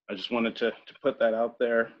I just wanted to put that out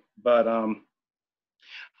there. But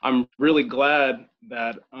I'm really glad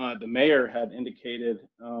that the mayor had indicated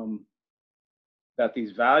that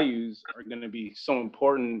these values are going to be so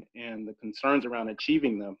important and the concerns around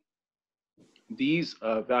achieving them. These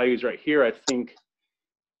values right here, I think,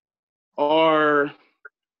 are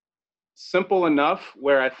simple enough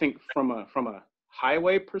where I think from a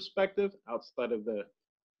highway perspective, outside of the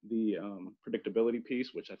predictability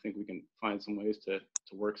piece, which I think we can find some ways to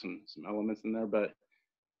work some elements in there, but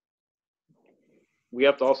we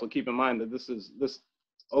have to also keep in mind that this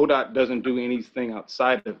ODOT doesn't do anything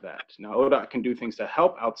outside of that. Now, ODOT can do things to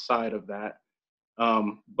help outside of that,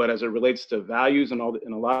 but as it relates to values and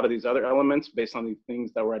a lot of these other elements, based on the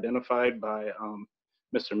things that were identified by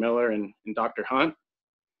Mr. Miller and Dr. Hunt,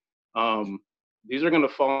 these are going to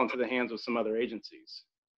fall into the hands of some other agencies.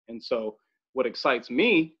 And so what excites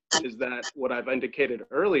me is that what I've indicated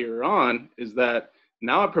earlier on is that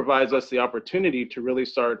now it provides us the opportunity to really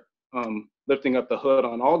start lifting up the hood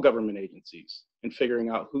on all government agencies and figuring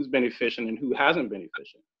out who's been efficient and who hasn't been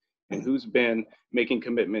efficient, and who's been making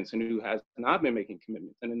commitments and who has not been making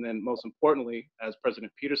commitments. And then most importantly, as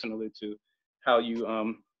President Peterson alluded to, how you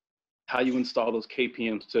install those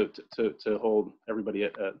KPMs to hold everybody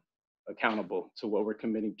accountable to what we're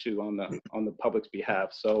committing to on the public's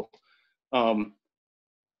behalf. So I'm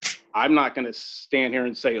not going to stand here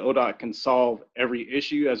and say ODOT can solve every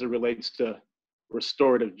issue as it relates to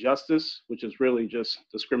restorative justice, which is really just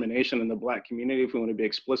discrimination in the Black community, if we want to be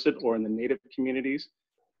explicit, or in the Native communities,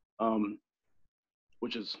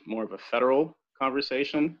 which is more of a federal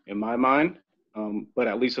conversation in my mind, but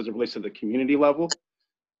at least as it relates to the community level.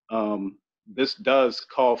 This does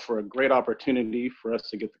call for a great opportunity for us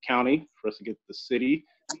to get the county, for us to get the city,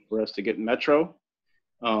 for us to get Metro,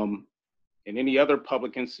 and any other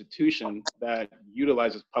public institution that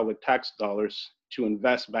utilizes public tax dollars to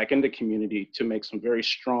invest back into community to make some very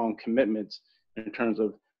strong commitments in terms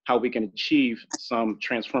of how we can achieve some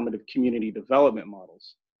transformative community development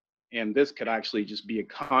models. And this could actually just be a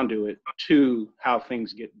conduit to how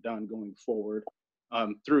things get done going forward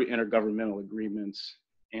through intergovernmental agreements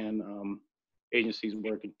and agencies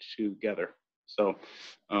working together. So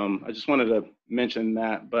I just wanted to mention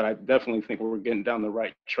that, but I definitely think we're getting down the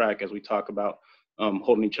right track as we talk about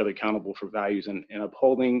holding each other accountable for values and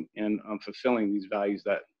upholding and fulfilling these values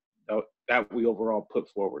that we overall put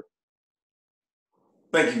forward.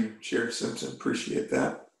 Thank you, Chair Simpson. Appreciate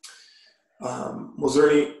that. Are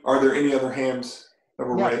there any other hands that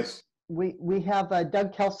were raised? We have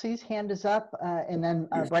Doug Kelsey's hand is up, and then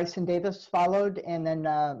Bryson Davis followed, and then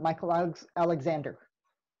Michael Alexander.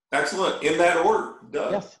 Excellent. In that order,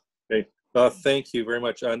 Doug. Yes. Okay. Thank you very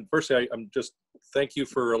much. And firstly, thank you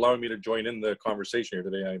for allowing me to join in the conversation here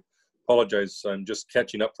today. I apologize. I'm just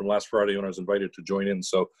catching up from last Friday when I was invited to join in.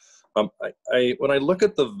 So when I look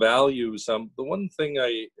at the values, the one thing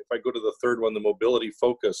if I go to the third one, the mobility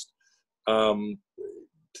focused, the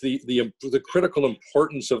critical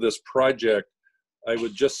importance of this project, I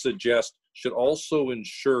would just suggest should also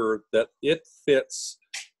ensure that it fits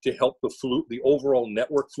to help the overall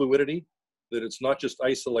network fluidity, that it's not just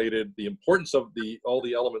isolated. The importance of all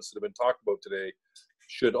the elements that have been talked about today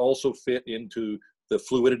should also fit into the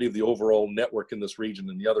fluidity of the overall network in this region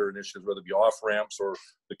and the other initiatives, whether it be off-ramps or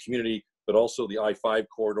the community, but also the I-5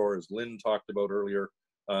 corridor, as Lynn talked about earlier.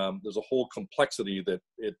 There's a whole complexity that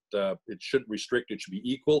it shouldn't restrict. It should be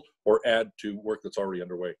equal or add to work that's already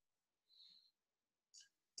underway.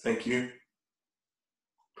 Thank you.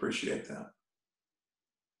 Appreciate that.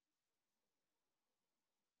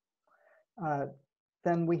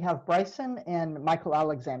 Then we have Bryson and Michael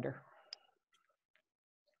Alexander.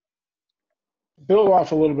 Build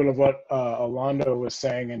off a little bit of what Alonda was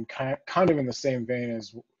saying, and kind of in the same vein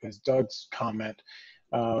as Doug's comment.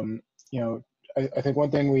 I think one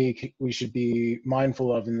thing we should be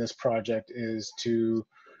mindful of in this project is to,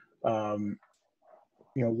 while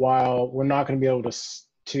we're not going to be able to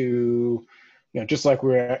just like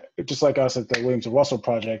us at the Williams and Russell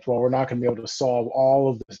project, while we're not going to be able to solve all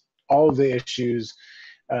of the issues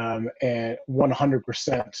and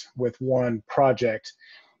 100% with one project,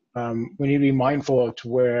 we need to be mindful of to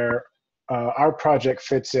where our project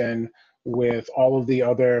fits in with all of the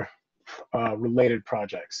other related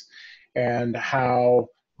projects, and how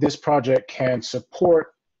this project can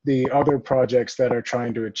support the other projects that are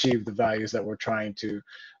trying to achieve the values that we're trying to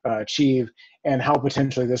achieve, and how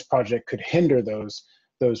potentially this project could hinder those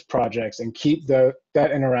those projects and keep that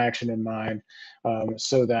interaction in mind,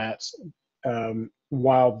 so that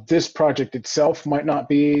while this project itself might not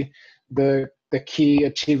be the key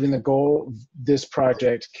achieving the goal, this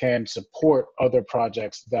project can support other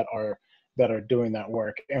projects that are doing that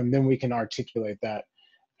work, and then we can articulate that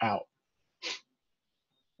out.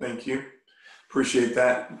 Thank you. Appreciate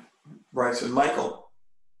that, Bryce. And Michael.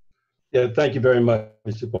 Yeah, thank you very much,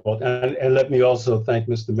 Mr. Balt. And let me also thank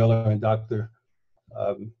Mr. Miller and Dr.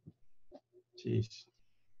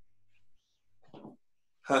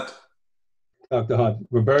 Hunt. Dr. Hunt.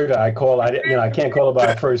 Roberta, I can't call her by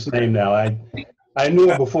her first name now. I knew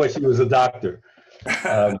her before she was a doctor.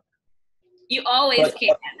 You always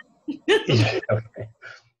can. Okay.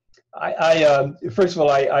 First of all,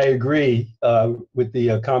 I agree with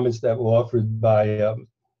the comments that were offered by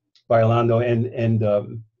Orlando and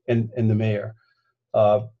the mayor.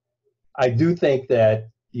 I do think that,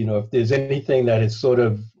 if there's anything that has sort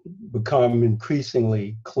of become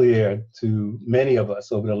increasingly clear to many of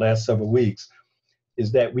us over the last several weeks,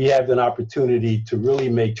 is that we have an opportunity to really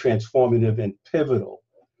make transformative and pivotal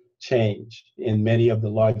change in many of the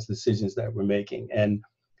large decisions that we're making. And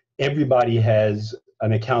everybody has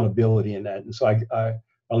an accountability in that. And so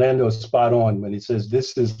Orlando is spot on when he says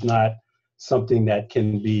this is not something that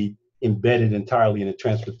can be embedded entirely in a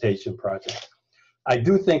transportation project. I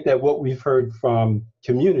do think that what we've heard from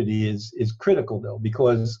community is critical, though,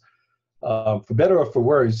 because for better or for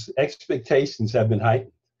worse, expectations have been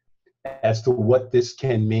heightened as to what this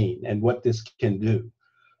can mean and what this can do.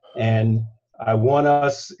 And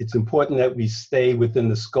it's important that we stay within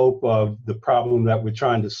the scope of the problem that we're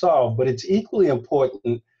trying to solve, but it's equally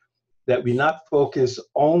important that we not focus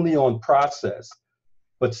only on process,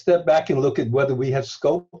 but step back and look at whether we have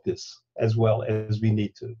scoped this as well as we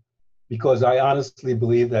need to. Because I honestly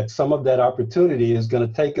believe that some of that opportunity is going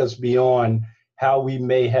to take us beyond how we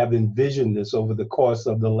may have envisioned this over the course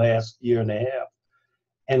of the last year and a half.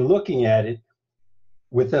 And looking at it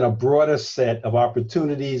within a broader set of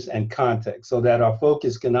opportunities and context, so that our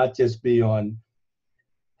focus cannot just be on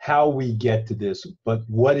how we get to this, but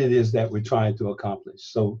what it is that we're trying to accomplish.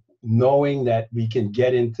 So knowing that we can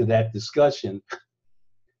get into that discussion,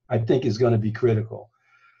 I think is going to be critical.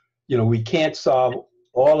 We can't solve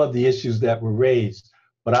all of the issues that were raised,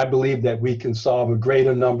 but I believe that we can solve a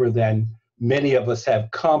greater number than many of us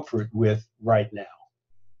have comfort with right now.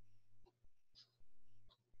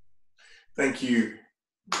 Thank you.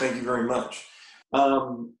 Thank you very much.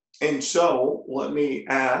 And so let me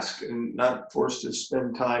ask, and not forced to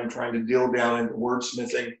spend time trying to drill down into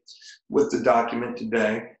wordsmithing with the document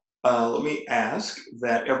today, let me ask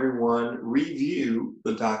that everyone review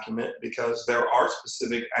the document, because there are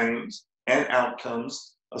specific aims and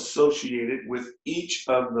outcomes associated with each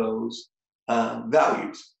of those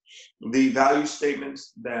values. The value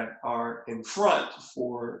statements that are in front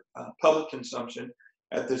for public consumption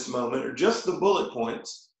at this moment are just the bullet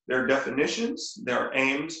points. There are definitions, there are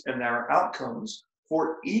aims, and there are outcomes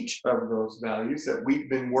for each of those values that we've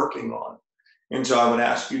been working on. And so I would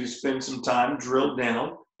ask you to spend some time, drill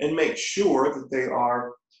down, and make sure that they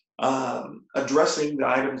are addressing the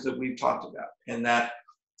items that we've talked about, and that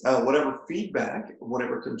whatever feedback,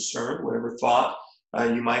 whatever concern, whatever thought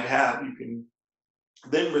you might have, you can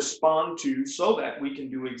then respond to, so that we can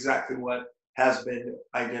do exactly what has been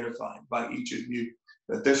identified by each of you,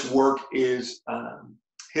 that this work is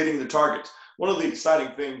hitting the targets. One of the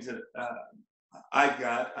exciting things that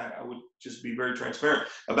I would just be very transparent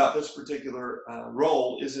about this particular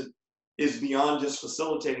role is beyond just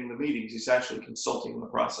facilitating the meetings. It's actually consulting in the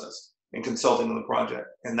process and consulting on the project.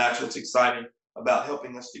 And that's what's exciting about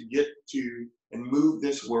helping us to get to and move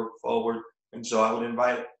this work forward. And so I would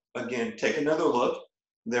invite, again, take another look.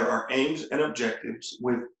 There are aims and objectives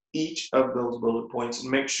with each of those bullet points,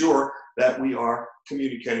 and make sure that we are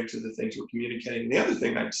communicating to the things we're communicating. The other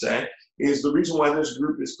thing I'd say is the reason why this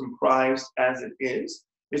group is comprised as it is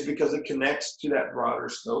because it connects to that broader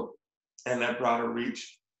scope and that broader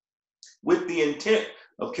reach, with the intent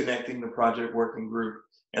of connecting the project working group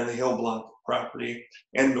and the Hill Block property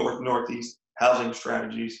and North-Northeast housing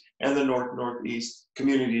strategies and the North-Northeast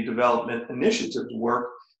community development initiatives work,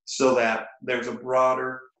 so that there's a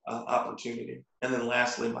broader opportunity. And then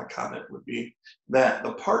lastly, my comment would be that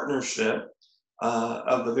the partnership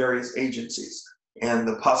of the various agencies and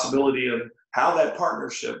the possibility of how that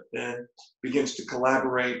partnership then begins to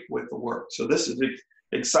collaborate with the work. So this is an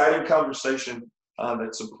exciting conversation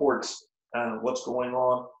that supports what's going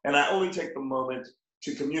on. And I only take the moment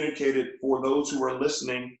to communicate it for those who are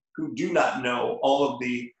listening who do not know all of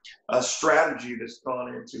the strategy that's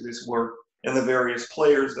gone into this work and the various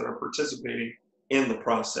players that are participating in the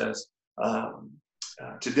process.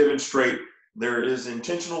 to demonstrate there is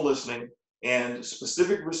intentional listening and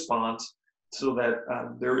specific response so that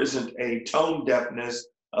there isn't a tone deafness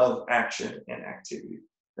of action and activity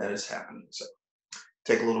that is happening. So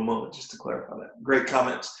take a little moment just to clarify that. Great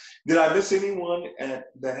comments. Did I miss anyone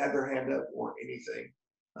that had their hand up or anything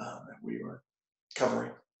that we were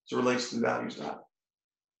covering as it relates to the values doc?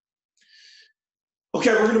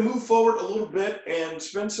 Okay, we're going to move forward a little bit and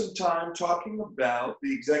spend some time talking about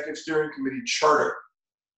the Executive Steering Committee charter.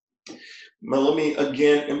 Now, let me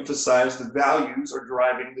again emphasize the values are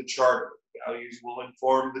driving the charter. Values will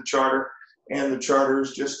inform the charter, and the charter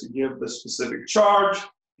is just to give the specific charge,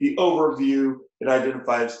 the overview. It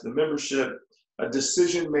identifies the membership, a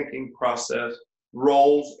decision-making process,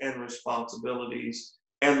 roles and responsibilities,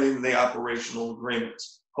 and then the operational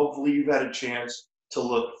agreements. Hopefully you've had a chance to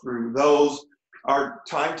look through those. Our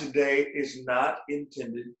time today is not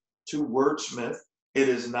intended to wordsmith. It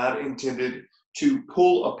is not intended to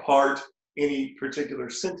pull apart any particular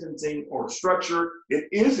sentencing or structure. It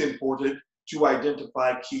is important to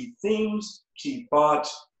identify key themes, key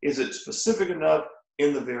thoughts. Is it specific enough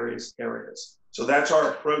in the various areas? So that's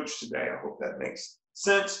our approach today. I hope that makes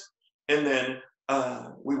sense. And then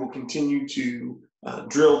we will continue to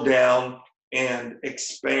drill down and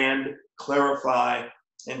expand, clarify,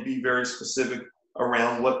 and be very specific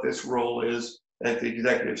around what this role is that the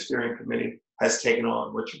Executive Steering Committee has taken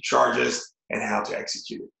on, what your charges, and how to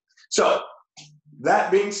execute it. So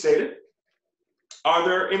that being stated, are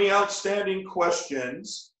there any outstanding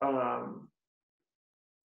questions? Are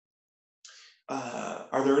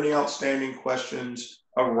there any outstanding questions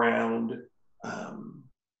around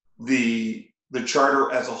the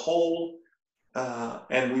charter as a whole?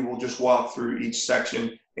 And we will just walk through each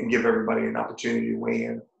section and give everybody an opportunity to weigh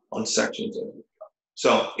in on sections of it.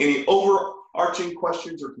 So any overarching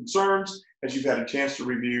questions or concerns as you've had a chance to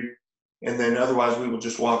review, and then otherwise we will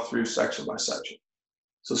just walk through section by section.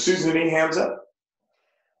 So Susan, any hands up?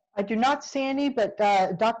 I do not see any, but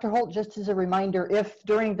Dr. Holt, just as a reminder, if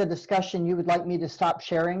during the discussion you would like me to stop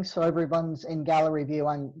sharing so everyone's in gallery view,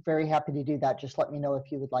 I'm very happy to do that. Just let me know if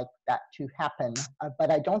you would like that to happen. But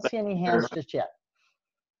I don't see any hands just yet.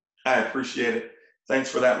 I appreciate it.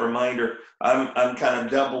 Thanks for that reminder. I'm kind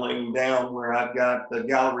of doubling down where I've got the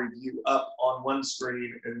gallery view up on one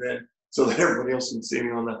screen, and then so that everybody else can see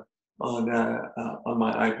me on my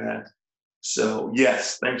iPad. So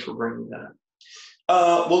yes, thanks for bringing that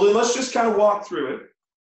up. Well, then let's just kind of walk through it.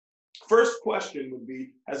 First question would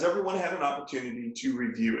be, has everyone had an opportunity to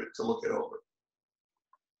review it, to look it over?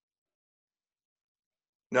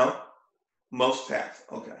 No? Most have.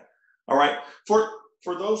 Okay. All right. For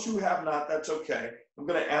those who have not, that's okay. I'm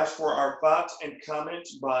going to ask for our thoughts and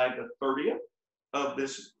comments by the 30th of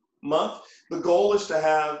this month. The goal is to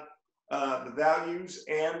have the values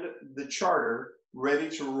and the charter ready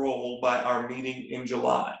to roll by our meeting in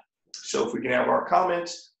July. So if we can have our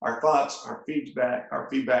comments, our thoughts, our feedback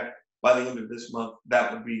by the end of this month,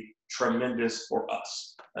 that would be tremendous for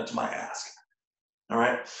us. That's my ask. All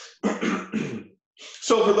right.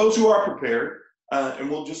 So for those who are prepared, and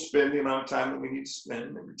we'll just spend the amount of time that we need to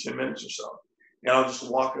spend, maybe 10 minutes or so, and I'll just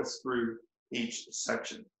walk us through each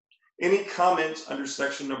section. Any comments under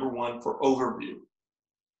section number 1 for overview?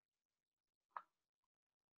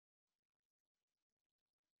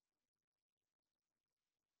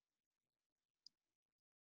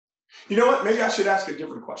 You know what? Maybe I should ask a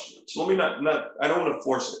different question. So let me I don't want to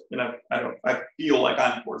force it, and I feel like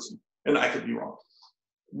I'm forcing, and I could be wrong.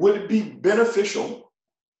 Would it be beneficial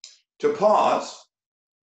to pause,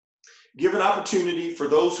 give an opportunity for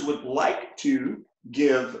those who would like to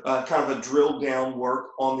give kind of a drill down work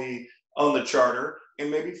on the charter,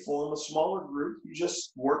 and maybe form a smaller group who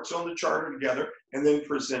just works on the charter together and then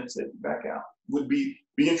presents it back out? Would be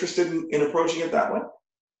interested in approaching it that way?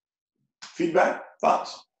 Feedback,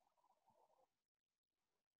 thoughts?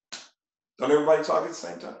 Don't everybody talk at the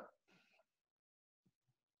same time?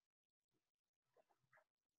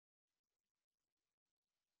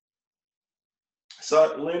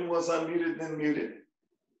 So Lynn was unmuted, then muted.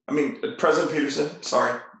 I mean, President Peterson,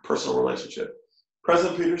 sorry, personal relationship.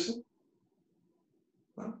 President Peterson?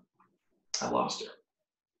 Well, I lost her.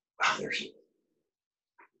 Oh, there she is.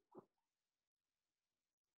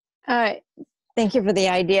 Thank you for the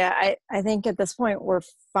idea. I think at this point we're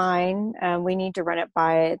fine. We need to run it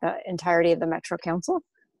by the entirety of the Metro Council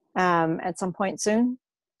at some point soon.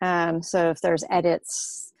 So if there's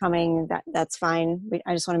edits coming, that's fine.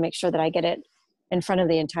 I just want to make sure that I get it in front of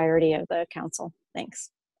the entirety of the council.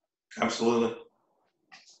 Thanks. Absolutely.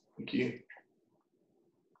 Thank you.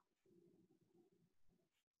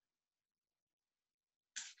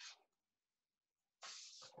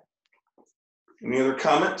 Any other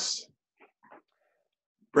comments?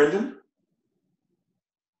 Brendan?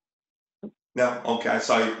 No? Okay, I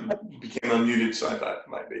saw you became unmuted, so I thought it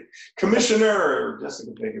might be. Commissioner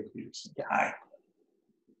Jessica Vega-Peterson. Hi.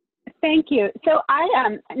 Thank you. So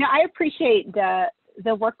I appreciate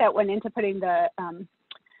the work that went into putting the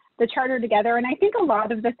charter together, and I think a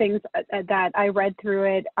lot of the things that I read through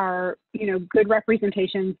it are, good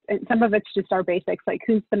representations, and some of it's just our basics, like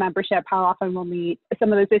who's the membership, how often we'll meet,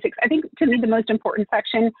 some of those basics. I think to me the most important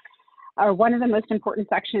section, or one of the most important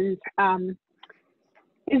sections,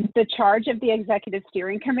 is the charge of the Executive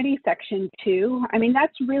Steering Committee, Section 2. I mean,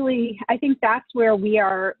 that's really, I think that's where we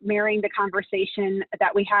are marrying the conversation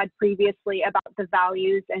that we had previously about the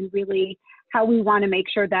values and really how we want to make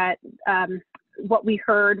sure that what we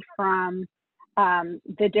heard from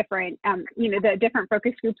the different, the different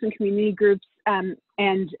focus groups and community groups and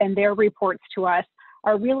their reports to us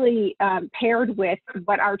are really paired with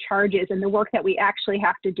what our charge is and the work that we actually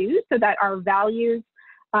have to do, so that our values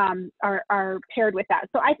are paired with that.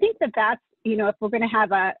 So I think that that's, if we're going to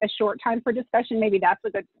have a short time for discussion, maybe that's a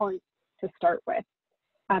good point to start with,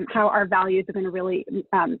 how our values are going to really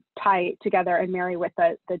tie together and marry with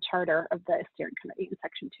the charter of the steering committee in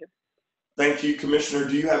Section 2. Thank you, Commissioner.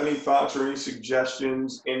 Do you have any thoughts or any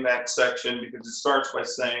suggestions in that section? Because it starts by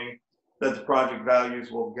saying that the project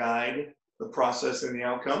values will guide the process and the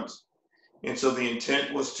outcomes. And so the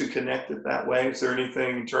intent was to connect it that way. Is there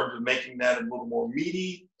anything in terms of making that a little more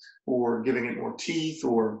meaty or giving it more teeth,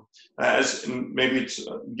 or maybe it's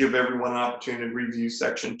give everyone an opportunity to review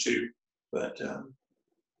Section 2. But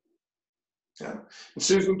yeah. And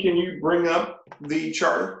Susan, can you bring up the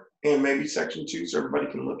charter and maybe Section 2 so everybody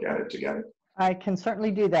can look at it together? I can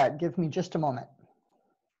certainly do that. Give me just a moment.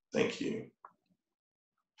 Thank you.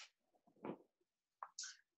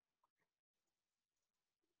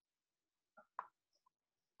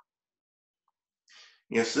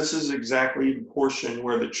 Yes, this is exactly the portion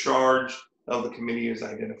where the charge of the committee is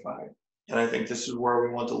identified. And I think this is where we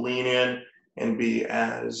want to lean in and be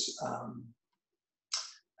as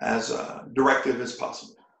directive as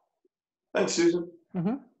possible. Thanks, Susan.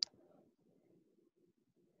 Mm-hmm.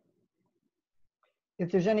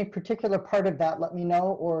 If there's any particular part of that, let me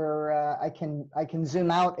know, or I can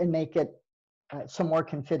zoom out and make it so more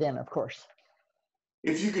can fit in, of course.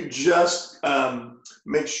 If you could just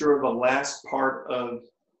make sure the last part of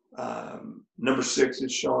number 6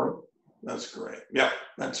 is showing, that's great. Yeah,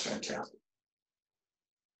 that's fantastic.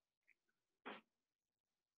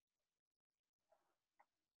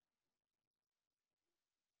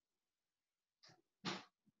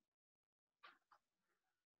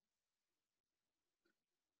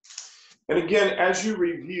 And again, as you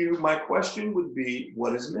review, my question would be,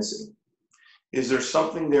 what is missing? Is there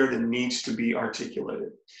something there that needs to be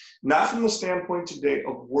articulated? Not from the standpoint today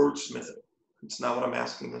of wordsmithing. It's not what I'm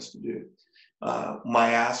asking us to do.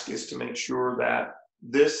 My ask is to make sure that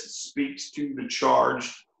this speaks to the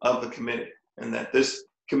charge of the committee, and that this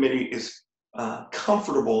committee is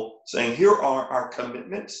comfortable saying, here are our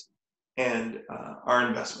commitments and our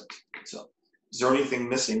investments. So is there anything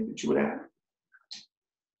missing that you would add?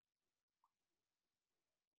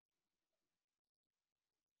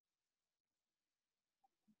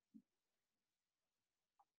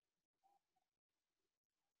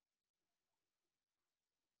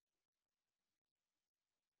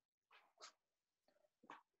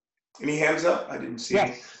 Any hands up? I didn't see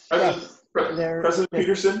any. President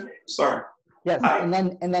Peterson, sorry. Yes, Hi. and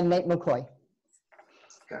then Nate McCoy.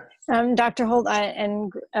 Okay. Dr. Holt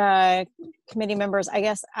and committee members, I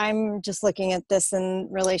guess I'm just looking at this in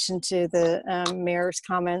relation to the mayor's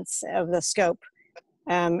comments of the scope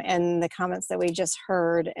and the comments that we just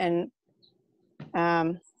heard. And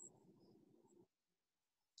I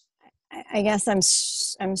guess I'm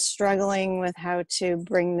struggling with how to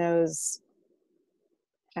bring those,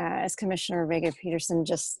 as Commissioner Vega-Peterson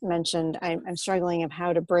just mentioned, I'm struggling of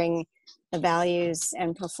how to bring the values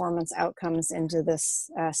and performance outcomes into this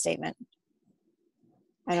statement.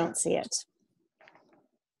 I don't see it.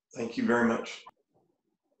 Thank you very much.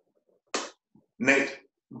 Nate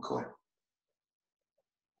McCoy.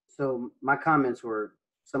 So my comments were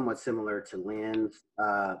somewhat similar to Lynn's.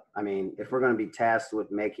 I mean, if we're going to be tasked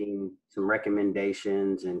with making some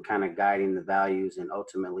recommendations and kind of guiding the values and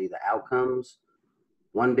ultimately the outcomes,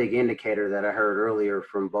 one big indicator that I heard earlier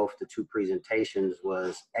from both the two presentations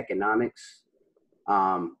was economics.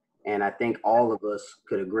 And I think all of us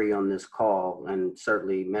could agree on this call, and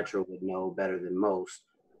certainly Metro would know better than most,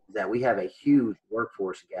 that we have a huge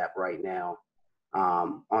workforce gap right now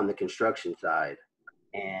on the construction side.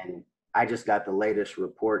 And I just got the latest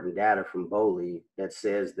report and data from BOLI that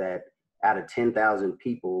says that out of 10,000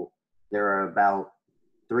 people, there are about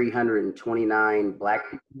 329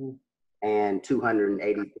 Black people and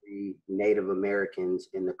 283 Native Americans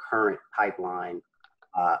in the current pipeline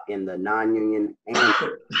in the non-union and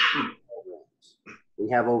programs. We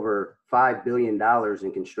have over $5 billion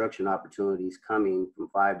in construction opportunities coming from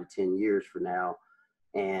 5 to 10 years from now.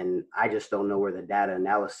 And I just don't know where the data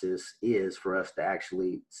analysis is for us to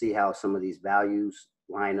actually see how some of these values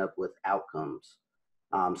line up with outcomes.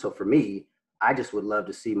 So for me, I just would love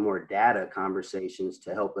to see more data conversations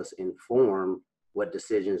to help us inform what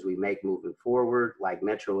decisions we make moving forward, like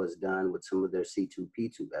Metro has done with some of their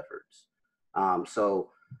C2P2 efforts. So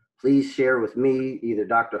please share with me, either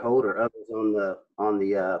Dr. Holt or others on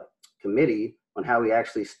the committee, on how we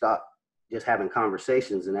actually stop just having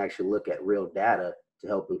conversations and actually look at real data to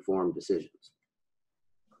help inform decisions.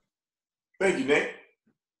 Thank you, Nate.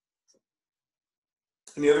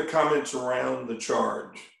 Any other comments around the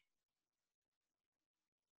charge?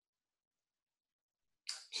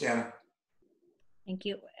 Shanna. Thank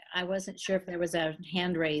you. I wasn't sure if there was a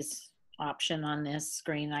hand raise option on this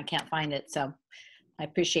screen. I can't find it, so I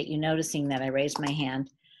appreciate you noticing that I raised my hand.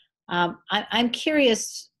 I'm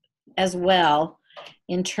curious as well,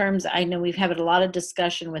 in terms, I know we've had a lot of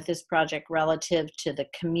discussion with this project relative to the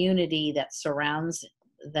community that surrounds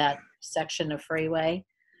that section of freeway,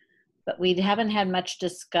 but we haven't had much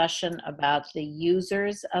discussion about the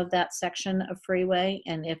users of that section of freeway,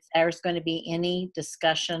 and if there's going to be any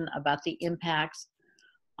discussion about the impacts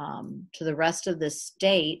to the rest of the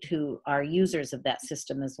state who are users of that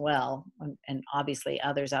system as well, and obviously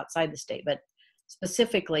others outside the state, but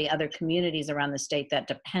specifically other communities around the state that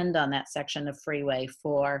depend on that section of freeway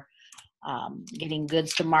for getting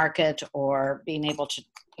goods to market or being able to,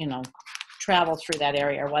 travel through that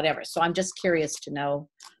area or whatever. So I'm just curious to know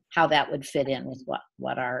how that would fit in with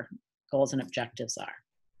what our goals and objectives are.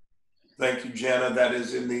 Thank you, Jana. That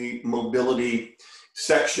is in the mobility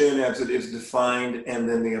section as it is defined, and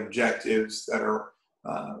then the objectives that are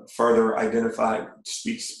further identified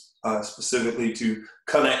speaks specifically to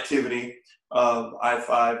connectivity of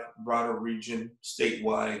I-5, broader region,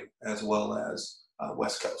 statewide, as well as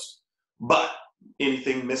West Coast. But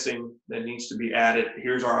anything missing that needs to be added,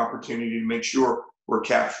 here's our opportunity to make sure we're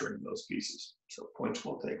capturing those pieces. So points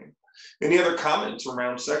well taken. Any other comments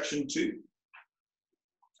around section 2?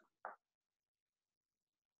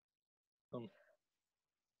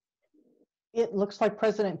 It looks like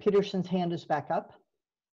President Peterson's hand is back up.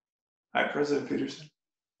 Hi, President Peterson.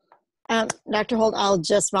 Dr. Holt, I'll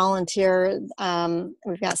just volunteer.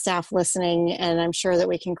 We've got staff listening, and I'm sure that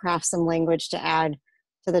we can craft some language to add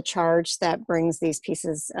to the charge that brings these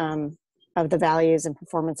pieces of the values and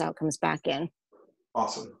performance outcomes back in.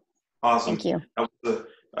 Awesome. Awesome. Thank you. That was the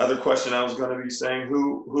other question I was going to be saying.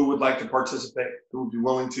 Who would like to participate? Who would be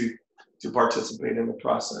willing to participate in the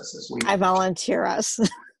process as we? I volunteer us.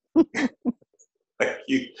 Thank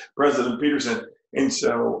you, President Peterson. And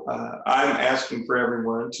so I'm asking for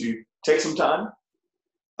everyone to take some time.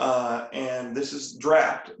 And this is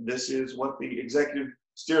draft. This is what the Executive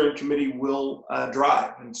Steering Committee will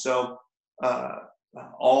drive. And so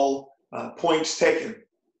all points taken.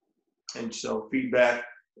 And so feedback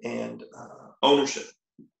and ownership.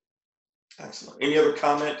 Excellent. Any other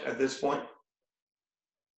comment at this point?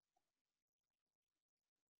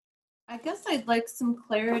 I guess I'd like some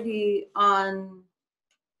clarity on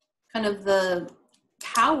kind of the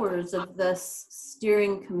powers of this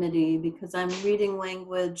steering committee, because I'm reading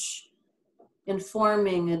language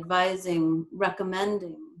informing, advising,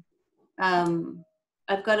 recommending.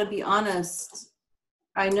 I've got to be honest,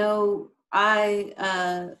 I know I,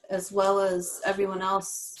 as well as everyone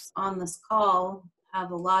else on this call,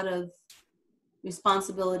 have a lot of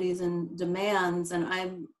responsibilities and demands, and I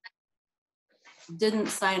didn't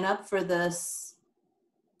sign up for this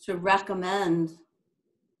to recommend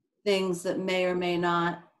things that may or may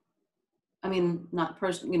not, not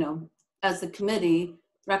personally, as the committee,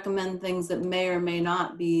 recommend things that may or may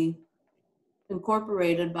not be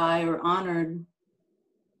incorporated by or honored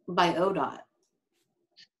by ODOT.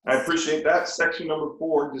 I appreciate that. Section number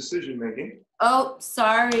 4, decision making. Oh,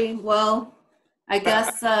 sorry. Well, I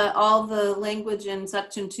guess all the language in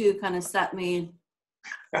section 2 kind of set me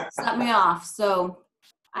off. So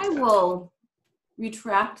I will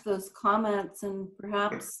retract those comments and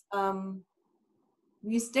perhaps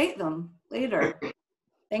restate them later.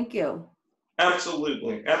 Thank you.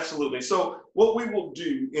 Absolutely, absolutely. So what we will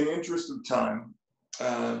do in interest of time,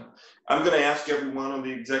 I'm going to ask everyone on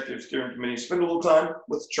the Executive Steering Committee to spend a little time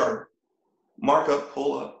with the charter. Mark up,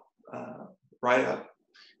 pull up, write up,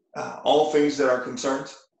 all things that are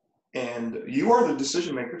concerns. And you are the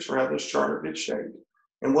decision makers for how this charter gets shaped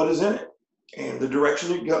and what is in it and the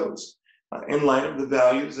direction it goes. in light of the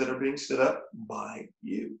values that are being stood up by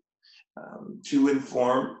you, to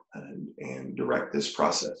inform and direct this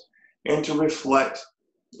process, and to reflect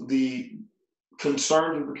the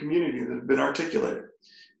concerns of the community that have been articulated,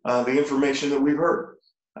 the information that we've heard,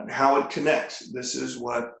 and how it connects. This is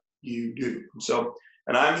what you do. So,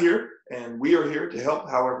 and I'm here, and we are here to help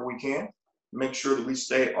however we can, make sure that we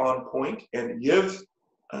stay on point and give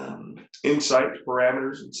insight,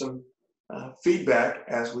 parameters, and some feedback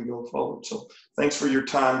as we go forward. So thanks for your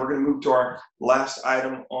time. We're going to move to our last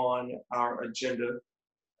item on our agenda.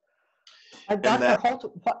 Dr.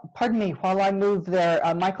 Holt, pardon me, while I move there,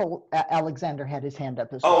 Michael Alexander had his hand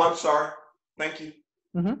up as well. Oh, I'm sorry. Thank you.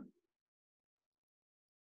 Mm-hmm.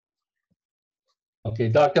 Okay,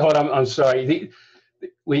 Dr. Holt, I'm sorry.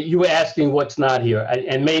 You were asking what's not here,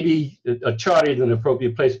 and maybe a charter is an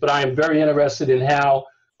appropriate place, but I am very interested in how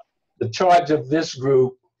the charge of this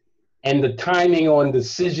group and the timing on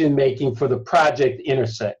decision-making for the project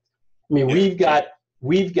intersect. I mean, we've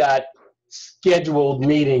got scheduled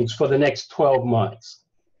meetings for the next 12 months.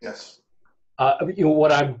 Yes.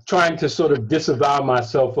 What I'm trying to sort of disavow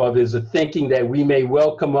myself of is the thinking that we may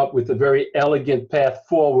well come up with a very elegant path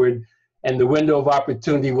forward, and the window of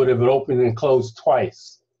opportunity would have opened and closed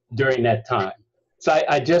twice during that time. So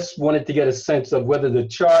I just wanted to get a sense of whether the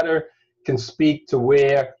charter can speak to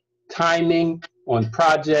where timing on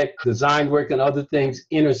project, design work, and other things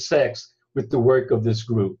intersects with the work of this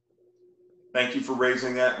group. Thank you for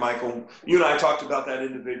raising that, Michael. You and I talked about that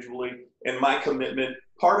individually, and my commitment,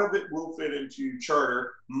 part of it will fit into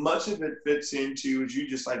charter. Much of it fits into, as you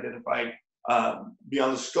just identified,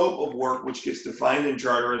 beyond the scope of work, which gets defined in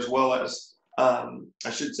charter, as well as,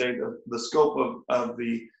 I should say, the scope of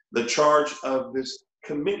the charge of this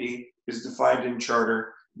committee is defined in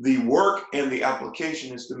charter. The work and the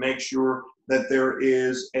application is to make sure that there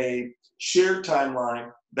is a shared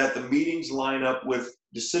timeline, that the meetings line up with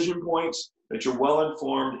decision points, that you're well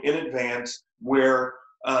informed in advance, where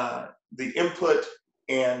the input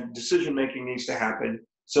and decision making needs to happen,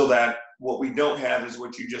 so that what we don't have is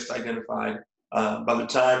what you just identified. By the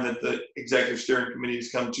time that the executive steering committee has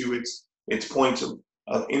come to its points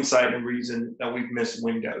of insight and reason, that we've missed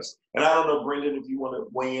windows. And I don't know, Brendan, if you want to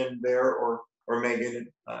weigh in there, or Megan,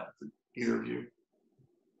 either of you.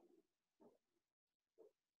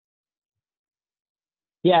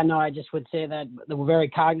 Yeah, no, I just would say that we're very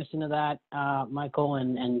cognizant of that, Michael,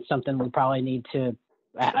 and something we probably need to,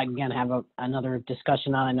 again, have another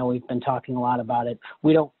discussion on. I know we've been talking a lot about it.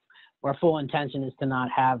 Our full intention is to not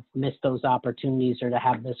have missed those opportunities or to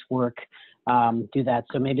have this work do that.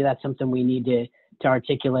 So maybe that's something we need to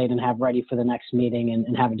articulate and have ready for the next meeting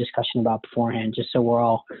and have a discussion about beforehand, just so we're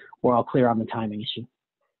all clear on the timing issue.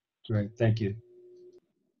 Great, thank you.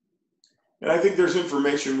 And I think there's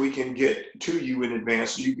information we can get to you in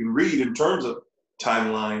advance so you can read in terms of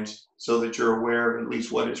timelines, so that you're aware of at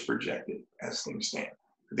least what is projected as things stand.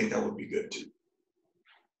 I think that would be good too.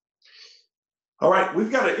 All right,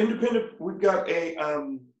 we've got a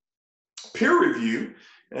peer review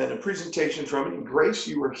and a presentation from it. And Grace,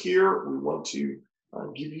 you were here. We want to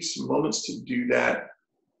give you some moments to do that.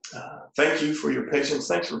 Thank you for your patience.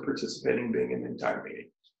 Thanks for participating, being in the entire meeting.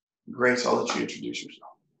 Grace, I'll let you introduce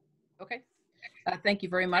yourself. Okay. Thank you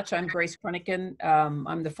very much. I'm Grace Prunican.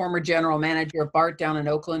 I'm the former general manager of BART down in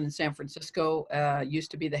Oakland and San Francisco. Used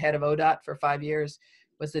to be the head of ODOT for 5 years,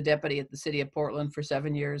 was the deputy at the city of Portland for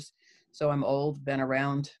 7 years. So I'm old, been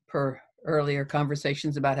around per earlier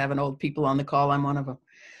conversations about having old people on the call. I'm one of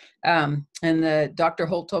them. And Dr.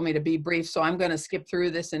 Holt told me to be brief, so I'm going to skip through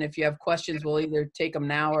this. And if you have questions, we'll either take them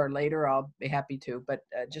now or later. I'll be happy to. But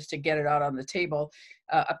just to get it out on the table,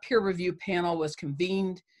 a peer review panel was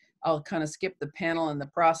convened. I'll kind of skip the panel and the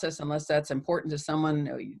process unless that's important to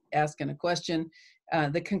someone asking a question.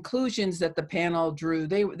 The conclusions that the panel drew,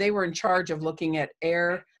 they were in charge of looking at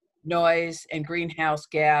air, noise, and greenhouse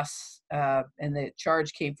gas, and the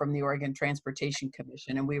charge came from the Oregon Transportation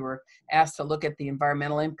Commission, and we were asked to look at the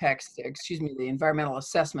environmental impacts, the environmental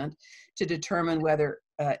assessment, to determine whether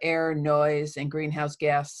air, noise, and greenhouse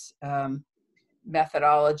gas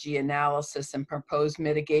methodology analysis and proposed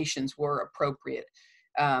mitigations were appropriate,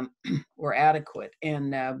 were adequate.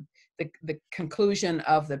 And the conclusion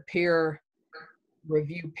of the peer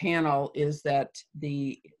review panel is that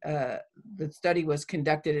the study was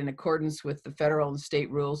conducted in accordance with the federal and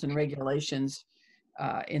state rules and regulations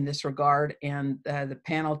in this regard, and the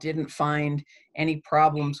panel didn't find any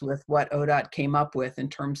problems with what ODOT came up with in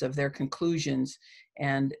terms of their conclusions,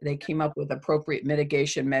 and they came up with appropriate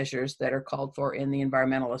mitigation measures that are called for in the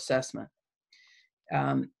environmental assessment.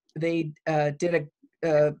 They did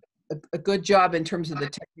a good job in terms of the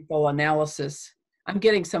technical analysis I'm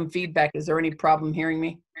getting some feedback. Is there any problem hearing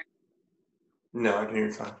me? No, I can hear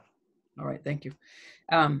you fine. All right, thank you.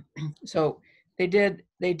 So they did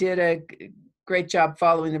a great job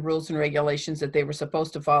following the rules and regulations that they were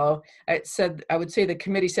supposed to follow. I would say the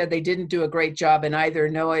committee said they didn't do a great job in either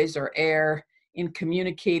noise or air in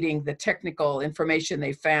communicating the technical information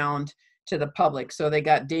they found to the public. So they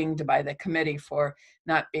got dinged by the committee for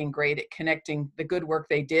not being great at connecting the good work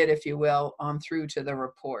they did, if you will, on through to the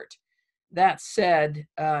report. That said,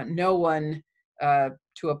 no one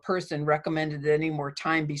to a person recommended that any more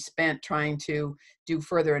time be spent trying to do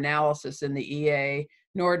further analysis in the EA,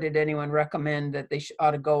 nor did anyone recommend that they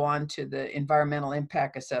ought to go on to the environmental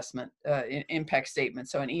impact assessment, impact statement.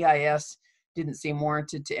 So an EIS didn't seem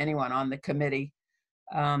warranted to anyone on the committee.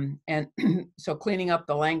 And so cleaning up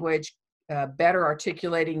the language, better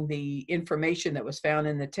articulating the information that was found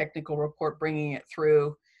in the technical report, bringing it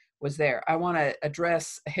through was there. I want to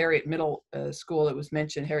address Harriet Middle School. It was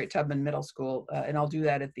mentioned, Harriet Tubman Middle School, and I'll do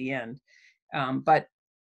that at the end. But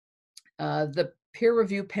the peer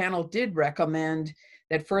review panel did recommend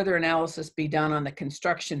that further analysis be done on the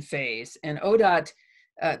construction phase. And ODOT,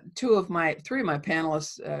 three of my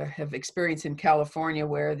panelists have experience in California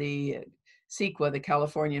where the CEQA, the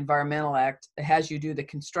California Environmental Act, has you do the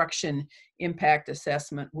construction impact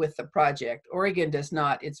assessment with the project. Oregon does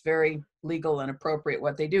not. It's very legal and appropriate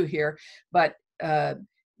what they do here, but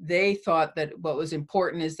they thought that what was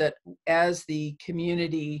important is that as the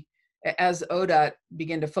community, as ODOT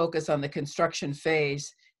began to focus on the construction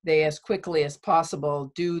phase, they as quickly as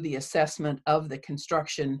possible do the assessment of the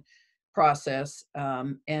construction process.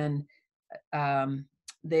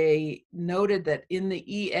 They noted that in the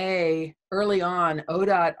EA early on,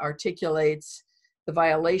 ODOT articulates the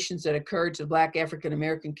violations that occurred to the Black African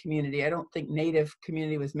American community. I don't think Native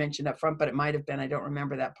community was mentioned up front, but it might have been. I don't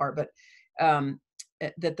remember that part. But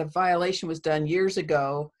that the violation was done years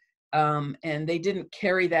ago, and they didn't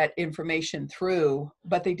carry that information through,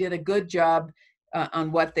 but they did a good job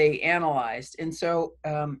on what they analyzed. And so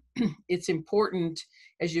it's important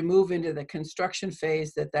as you move into the construction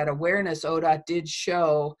phase that awareness ODOT did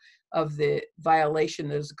show of the violation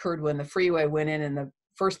that has occurred when the freeway went in the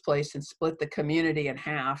first place and split the community in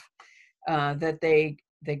half, that they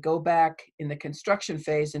go back in the construction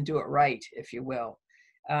phase and do it right, if you will.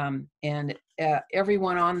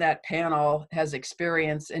 Everyone on that panel has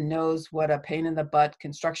experience and knows what a pain in the butt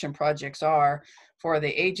construction projects are for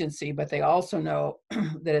the agency, but they also know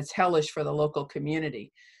that it's hellish for the local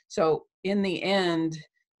community. So in the end,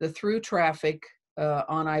 the through traffic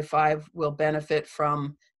on I-5 will benefit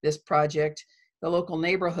from this project. The local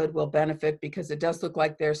neighborhood will benefit because it does look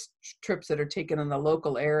like there's trips that are taken in the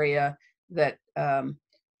local area that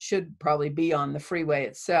should probably be on the freeway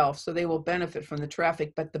itself. So they will benefit from the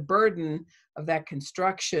traffic, but the burden of that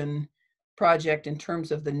construction project in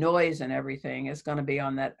terms of the noise and everything is going to be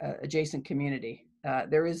on that adjacent community.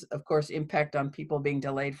 There is, of course, impact on people being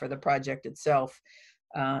delayed for the project itself,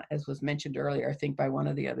 as was mentioned earlier, I think by one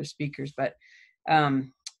of the other speakers. But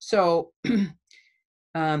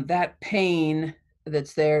that pain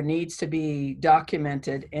that's there needs to be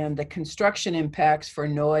documented, and the construction impacts for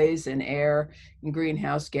noise and air and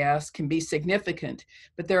greenhouse gas can be significant,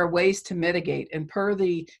 but there are ways to mitigate. And per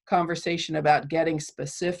the conversation about getting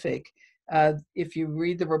specific, if you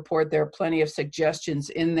read the report, there are plenty of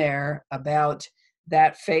suggestions in there about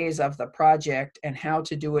that phase of the project and how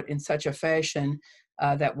to do it in such a fashion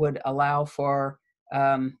that would allow for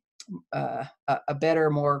a better,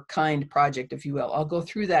 more kind project, if you will. I'll go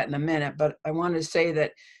through that in a minute, but I wanted to say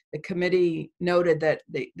that the committee noted that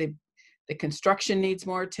the construction needs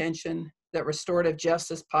more attention, that restorative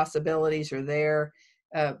justice possibilities are there.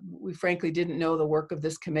 We frankly didn't know the work of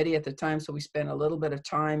this committee at the time, so we spent a little bit of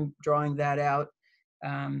time drawing that out.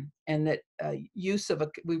 And that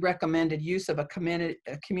we recommended use of a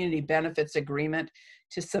community benefits agreement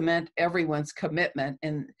to cement everyone's commitment.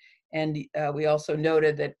 And we also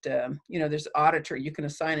noted that, there's auditor, you can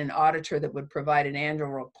assign an auditor that would provide an annual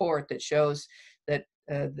report that shows that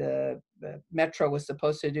the Metro was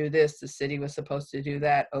supposed to do this, the city was supposed to do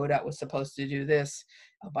that, ODOT was supposed to do this,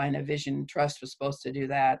 Albina Vision Trust was supposed to do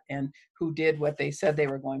that, and who did what they said they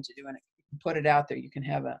were going to do. And put it out there, you can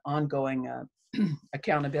have an ongoing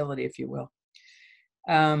accountability, if you will.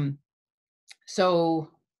 So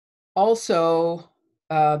also,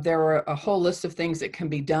 there are a whole list of things that can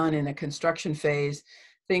be done in a construction phase,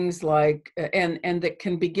 things like, and that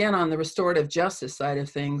can begin on the restorative justice side of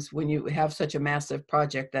things when you have such a massive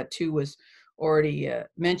project. That too was already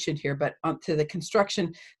mentioned here, but to the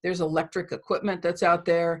construction, there's electric equipment that's out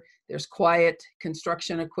there. There's quiet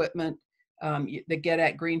construction equipment that get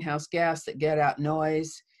at greenhouse gas, that get out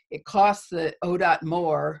noise. it costs the ODOT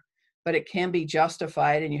more, but it can be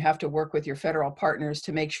justified, and you have to work with your federal partners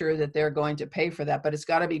to make sure that they're going to pay for that. But it's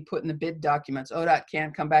got to be put in the bid documents. ODOT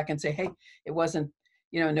can't come back and say, hey, it wasn't,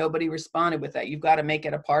 nobody responded with that. You've got to make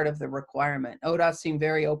it a part of the requirement. ODOT seemed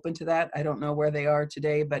very open to that. I don't know where they are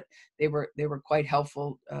today, but they were quite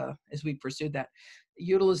helpful as we pursued that.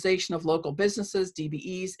 Utilization of local businesses,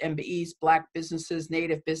 DBEs, MBEs, Black businesses,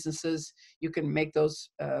 Native businesses. You can make those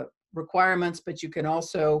requirements, but you can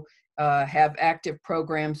also have active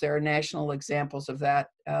programs. There are national examples of that,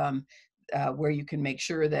 where you can make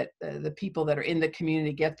sure that the people that are in the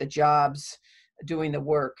community get the jobs doing the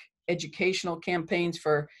work. Educational campaigns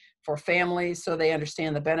for families so they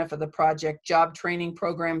understand the benefit of the project. Job training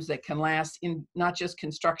programs that can last in not just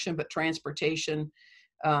construction, but transportation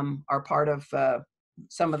are part of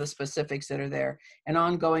some of the specifics that are there. An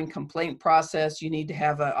ongoing complaint process. You need to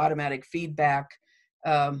have automatic feedback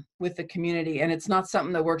with the community, and it's not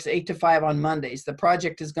something that works 8 to 5 on Mondays. The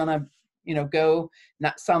project is going to, go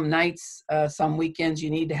not some nights, some weekends.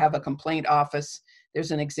 You need to have a complaint office.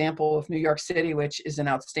 There's an example of New York City, which is an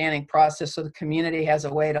outstanding process. So the community has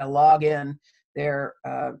a way to log in their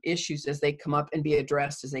issues as they come up and be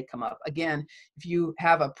addressed as they come up. Again, if you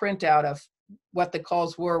have a printout of what the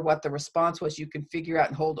calls were, what the response was, you can figure out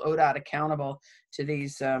and hold ODOT accountable to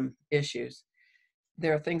these issues.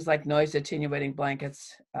 There are things like noise attenuating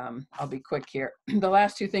blankets. I'll be quick here. The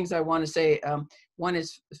last 2 things I want to say, one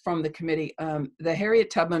is from the committee. The Harriet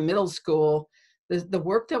Tubman Middle School, the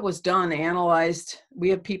work that was done, analyzed, we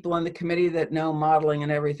have people on the committee that know modeling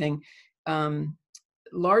and everything,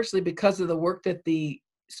 largely because of the work that the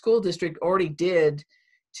school district already did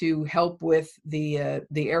to help with the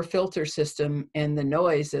air filter system and the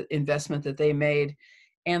noise investment that they made,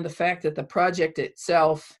 and the fact that the project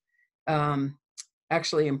itself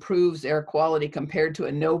actually improves air quality compared to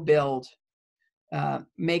a no build,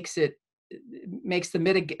 makes the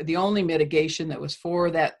only mitigation that was for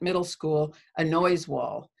that middle school a noise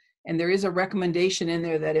wall. And there is a recommendation in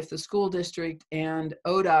there that if the school district and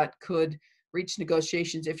ODOT could reach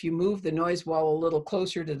negotiations, if you move the noise wall a little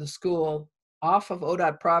closer to the school, off of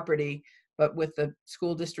ODOT property, but with the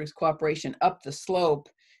school district's cooperation up the slope,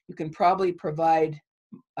 you can probably provide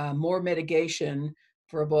more mitigation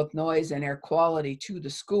for both noise and air quality to the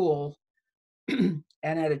school and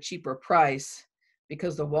at a cheaper price,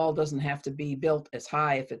 because the wall doesn't have to be built as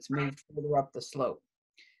high if it's moved further up the slope.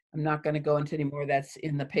 I'm not going to go into any more. That's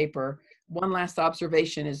in the paper. One last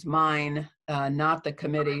observation is mine, not the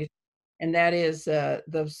committee, and that is the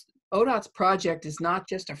ODOT's project is not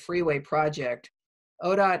just a freeway project.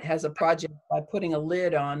 ODOT has a project by putting a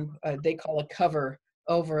lid on, they call a cover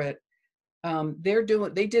over it.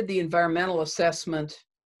 They did the environmental assessment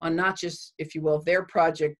on not just, if you will, their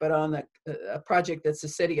project, but on a project that's the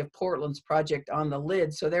city of Portland's project on the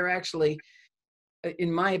lid. So they're actually,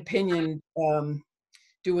 in my opinion,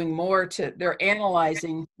 doing more they're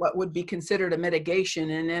analyzing what would be considered a mitigation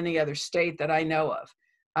in any other state that I know of.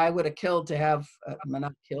 I would have killed to have,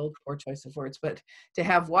 not killed, poor choice of words, but to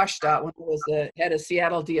have WashDOT, when I was the head of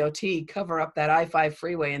Seattle DOT, cover up that I-5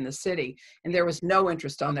 freeway in the city, and there was no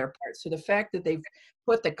interest on their part. So the fact that they've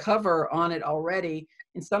put the cover on it already,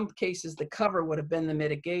 in some cases, the cover would have been the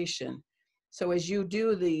mitigation. So as you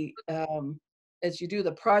do the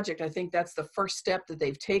project, I think that's the first step that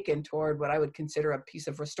they've taken toward what I would consider a piece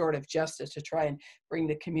of restorative justice to try and bring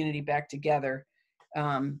the community back together.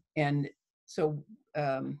 And so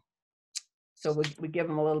we give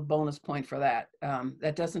them a little bonus point for that.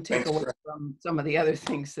 That doesn't take away from some of the other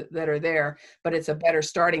things that are there, but it's a better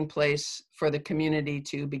starting place for the community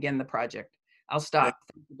to begin the project. I'll stop.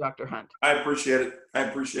 Thank you, Dr. Hunt. I appreciate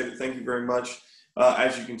it. Thank you very much.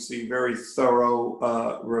 As you can see, very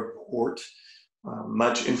thorough report.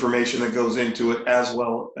 Much information that goes into it, as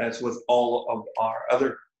well as with all of our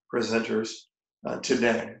other presenters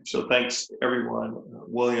today. So thanks everyone,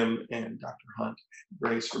 William and Dr. Hunt,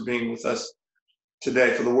 Grace, for being with us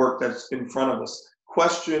today for the work that's in front of us.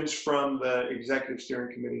 Questions from the Executive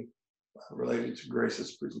Steering Committee related to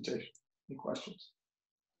Grace's presentation? Any questions?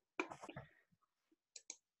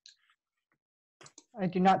 I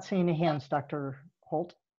do not see any hands, Dr.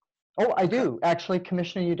 Holt. Oh, I do, actually,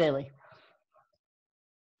 Commissioner Udaley.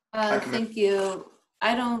 Thank you.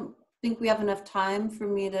 I don't think we have enough time for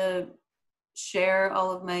me to share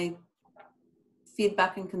all of my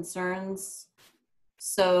feedback and concerns.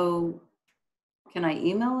 So can I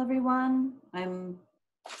email everyone?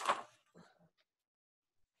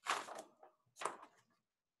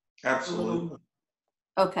 Absolutely.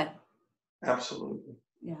 Okay. Absolutely.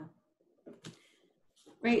 Yeah.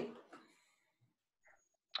 Great.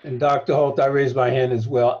 And Dr. Holt, I raised my hand as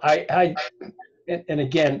well. and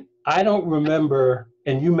again, I don't remember,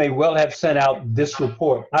 and you may well have sent out this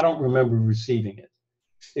report. I don't remember receiving it.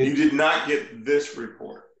 You did not get this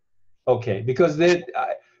report. Okay, because I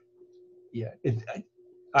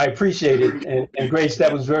appreciate it, and Grace,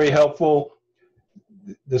 that was very helpful.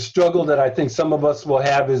 The struggle that I think some of us will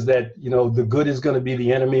have is that, you know, the good is going to be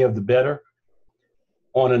the enemy of the better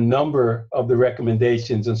on a number of the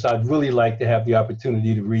recommendations, and so I'd really like to have the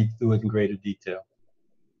opportunity to read through it in greater detail.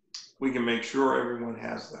 We can make sure everyone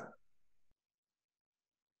has that.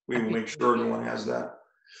 We will make sure everyone has that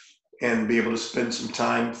and be able to spend some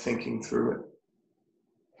time thinking through it.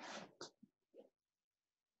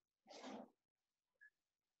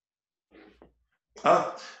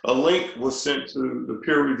 A link was sent to the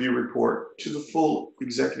peer review report to the full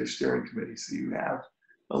executive steering committee, so you have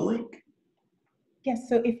a link. Yes,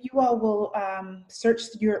 so if you all will search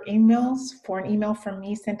your emails for an email from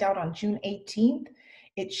me sent out on June 18th,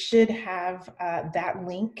 it should have that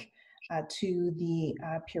link to the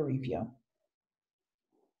peer review.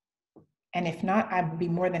 And if not, I'd be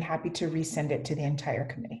more than happy to resend it to the entire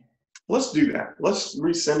committee. Let's do that. Let's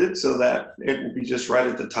resend it so that it will be just right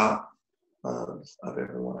at the top of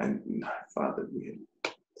everyone. I thought that we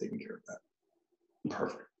had taken care of that.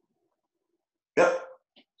 Perfect. Yep.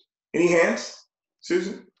 Any hands?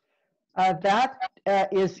 Susan? That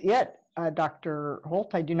is it, Dr.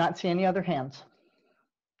 Holt. I do not see any other hands.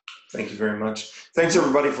 Thank you very much. Thanks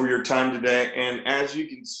everybody for your time today. And as you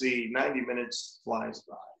can see, 90 minutes flies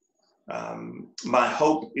by. My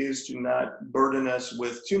hope is to not burden us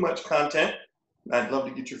with too much content. I'd love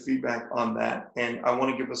to get your feedback on that. And I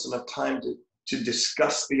want to give us enough time to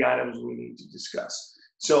discuss the items we need to discuss.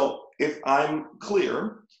 So if I'm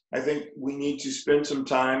clear, I think we need to spend some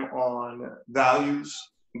time on values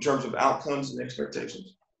in terms of outcomes and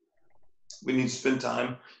expectations. We need to spend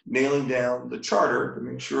time nailing down the charter to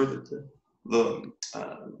make sure that the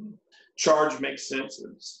charge makes sense,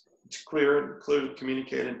 it's clear and clearly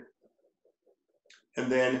communicated.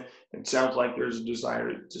 And then it sounds like there's a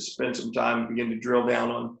desire to spend some time and begin to drill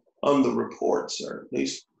down on the reports, or at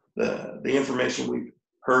least the information we've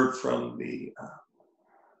heard from the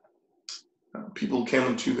people who came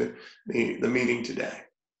into the meeting today.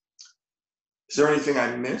 Is there anything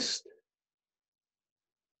I missed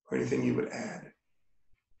or anything you would add?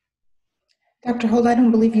 Dr. Holt, I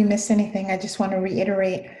don't believe you missed anything. I just want to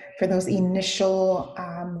reiterate for those initial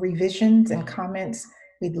revisions and comments,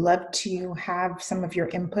 we'd love to have some of your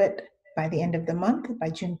input by the end of the month, by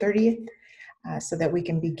June 30th, so that we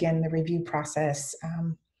can begin the review process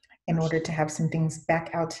in order to have some things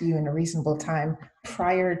back out to you in a reasonable time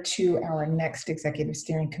prior to our next Executive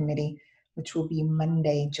Steering Committee, which will be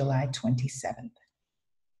Monday, July 27th.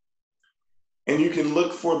 And you can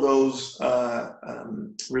look for those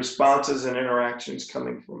responses and interactions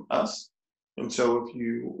coming from us. And so if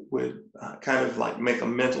you would kind of like make a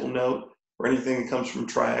mental note or anything that comes from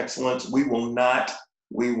Tri-Excellence, we will not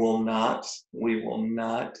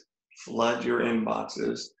flood your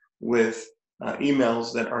inboxes with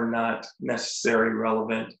emails that are not necessary,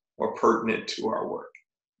 relevant, or pertinent to our work.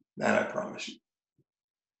 That I promise you.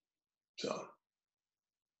 So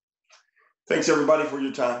thanks everybody for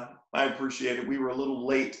your time. I appreciate it. We were a little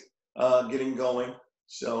late getting going,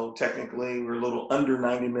 so technically we're a little under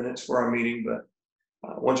 90 minutes for our meeting, but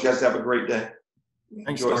I want you guys to have a great day.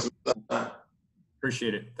 Thanks, Enjoy Dr. some time.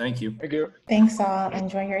 Appreciate it. Thank you. Thank you. Thanks all.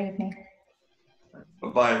 Enjoy your evening.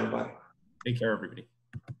 Bye-bye, everybody. Take care, everybody.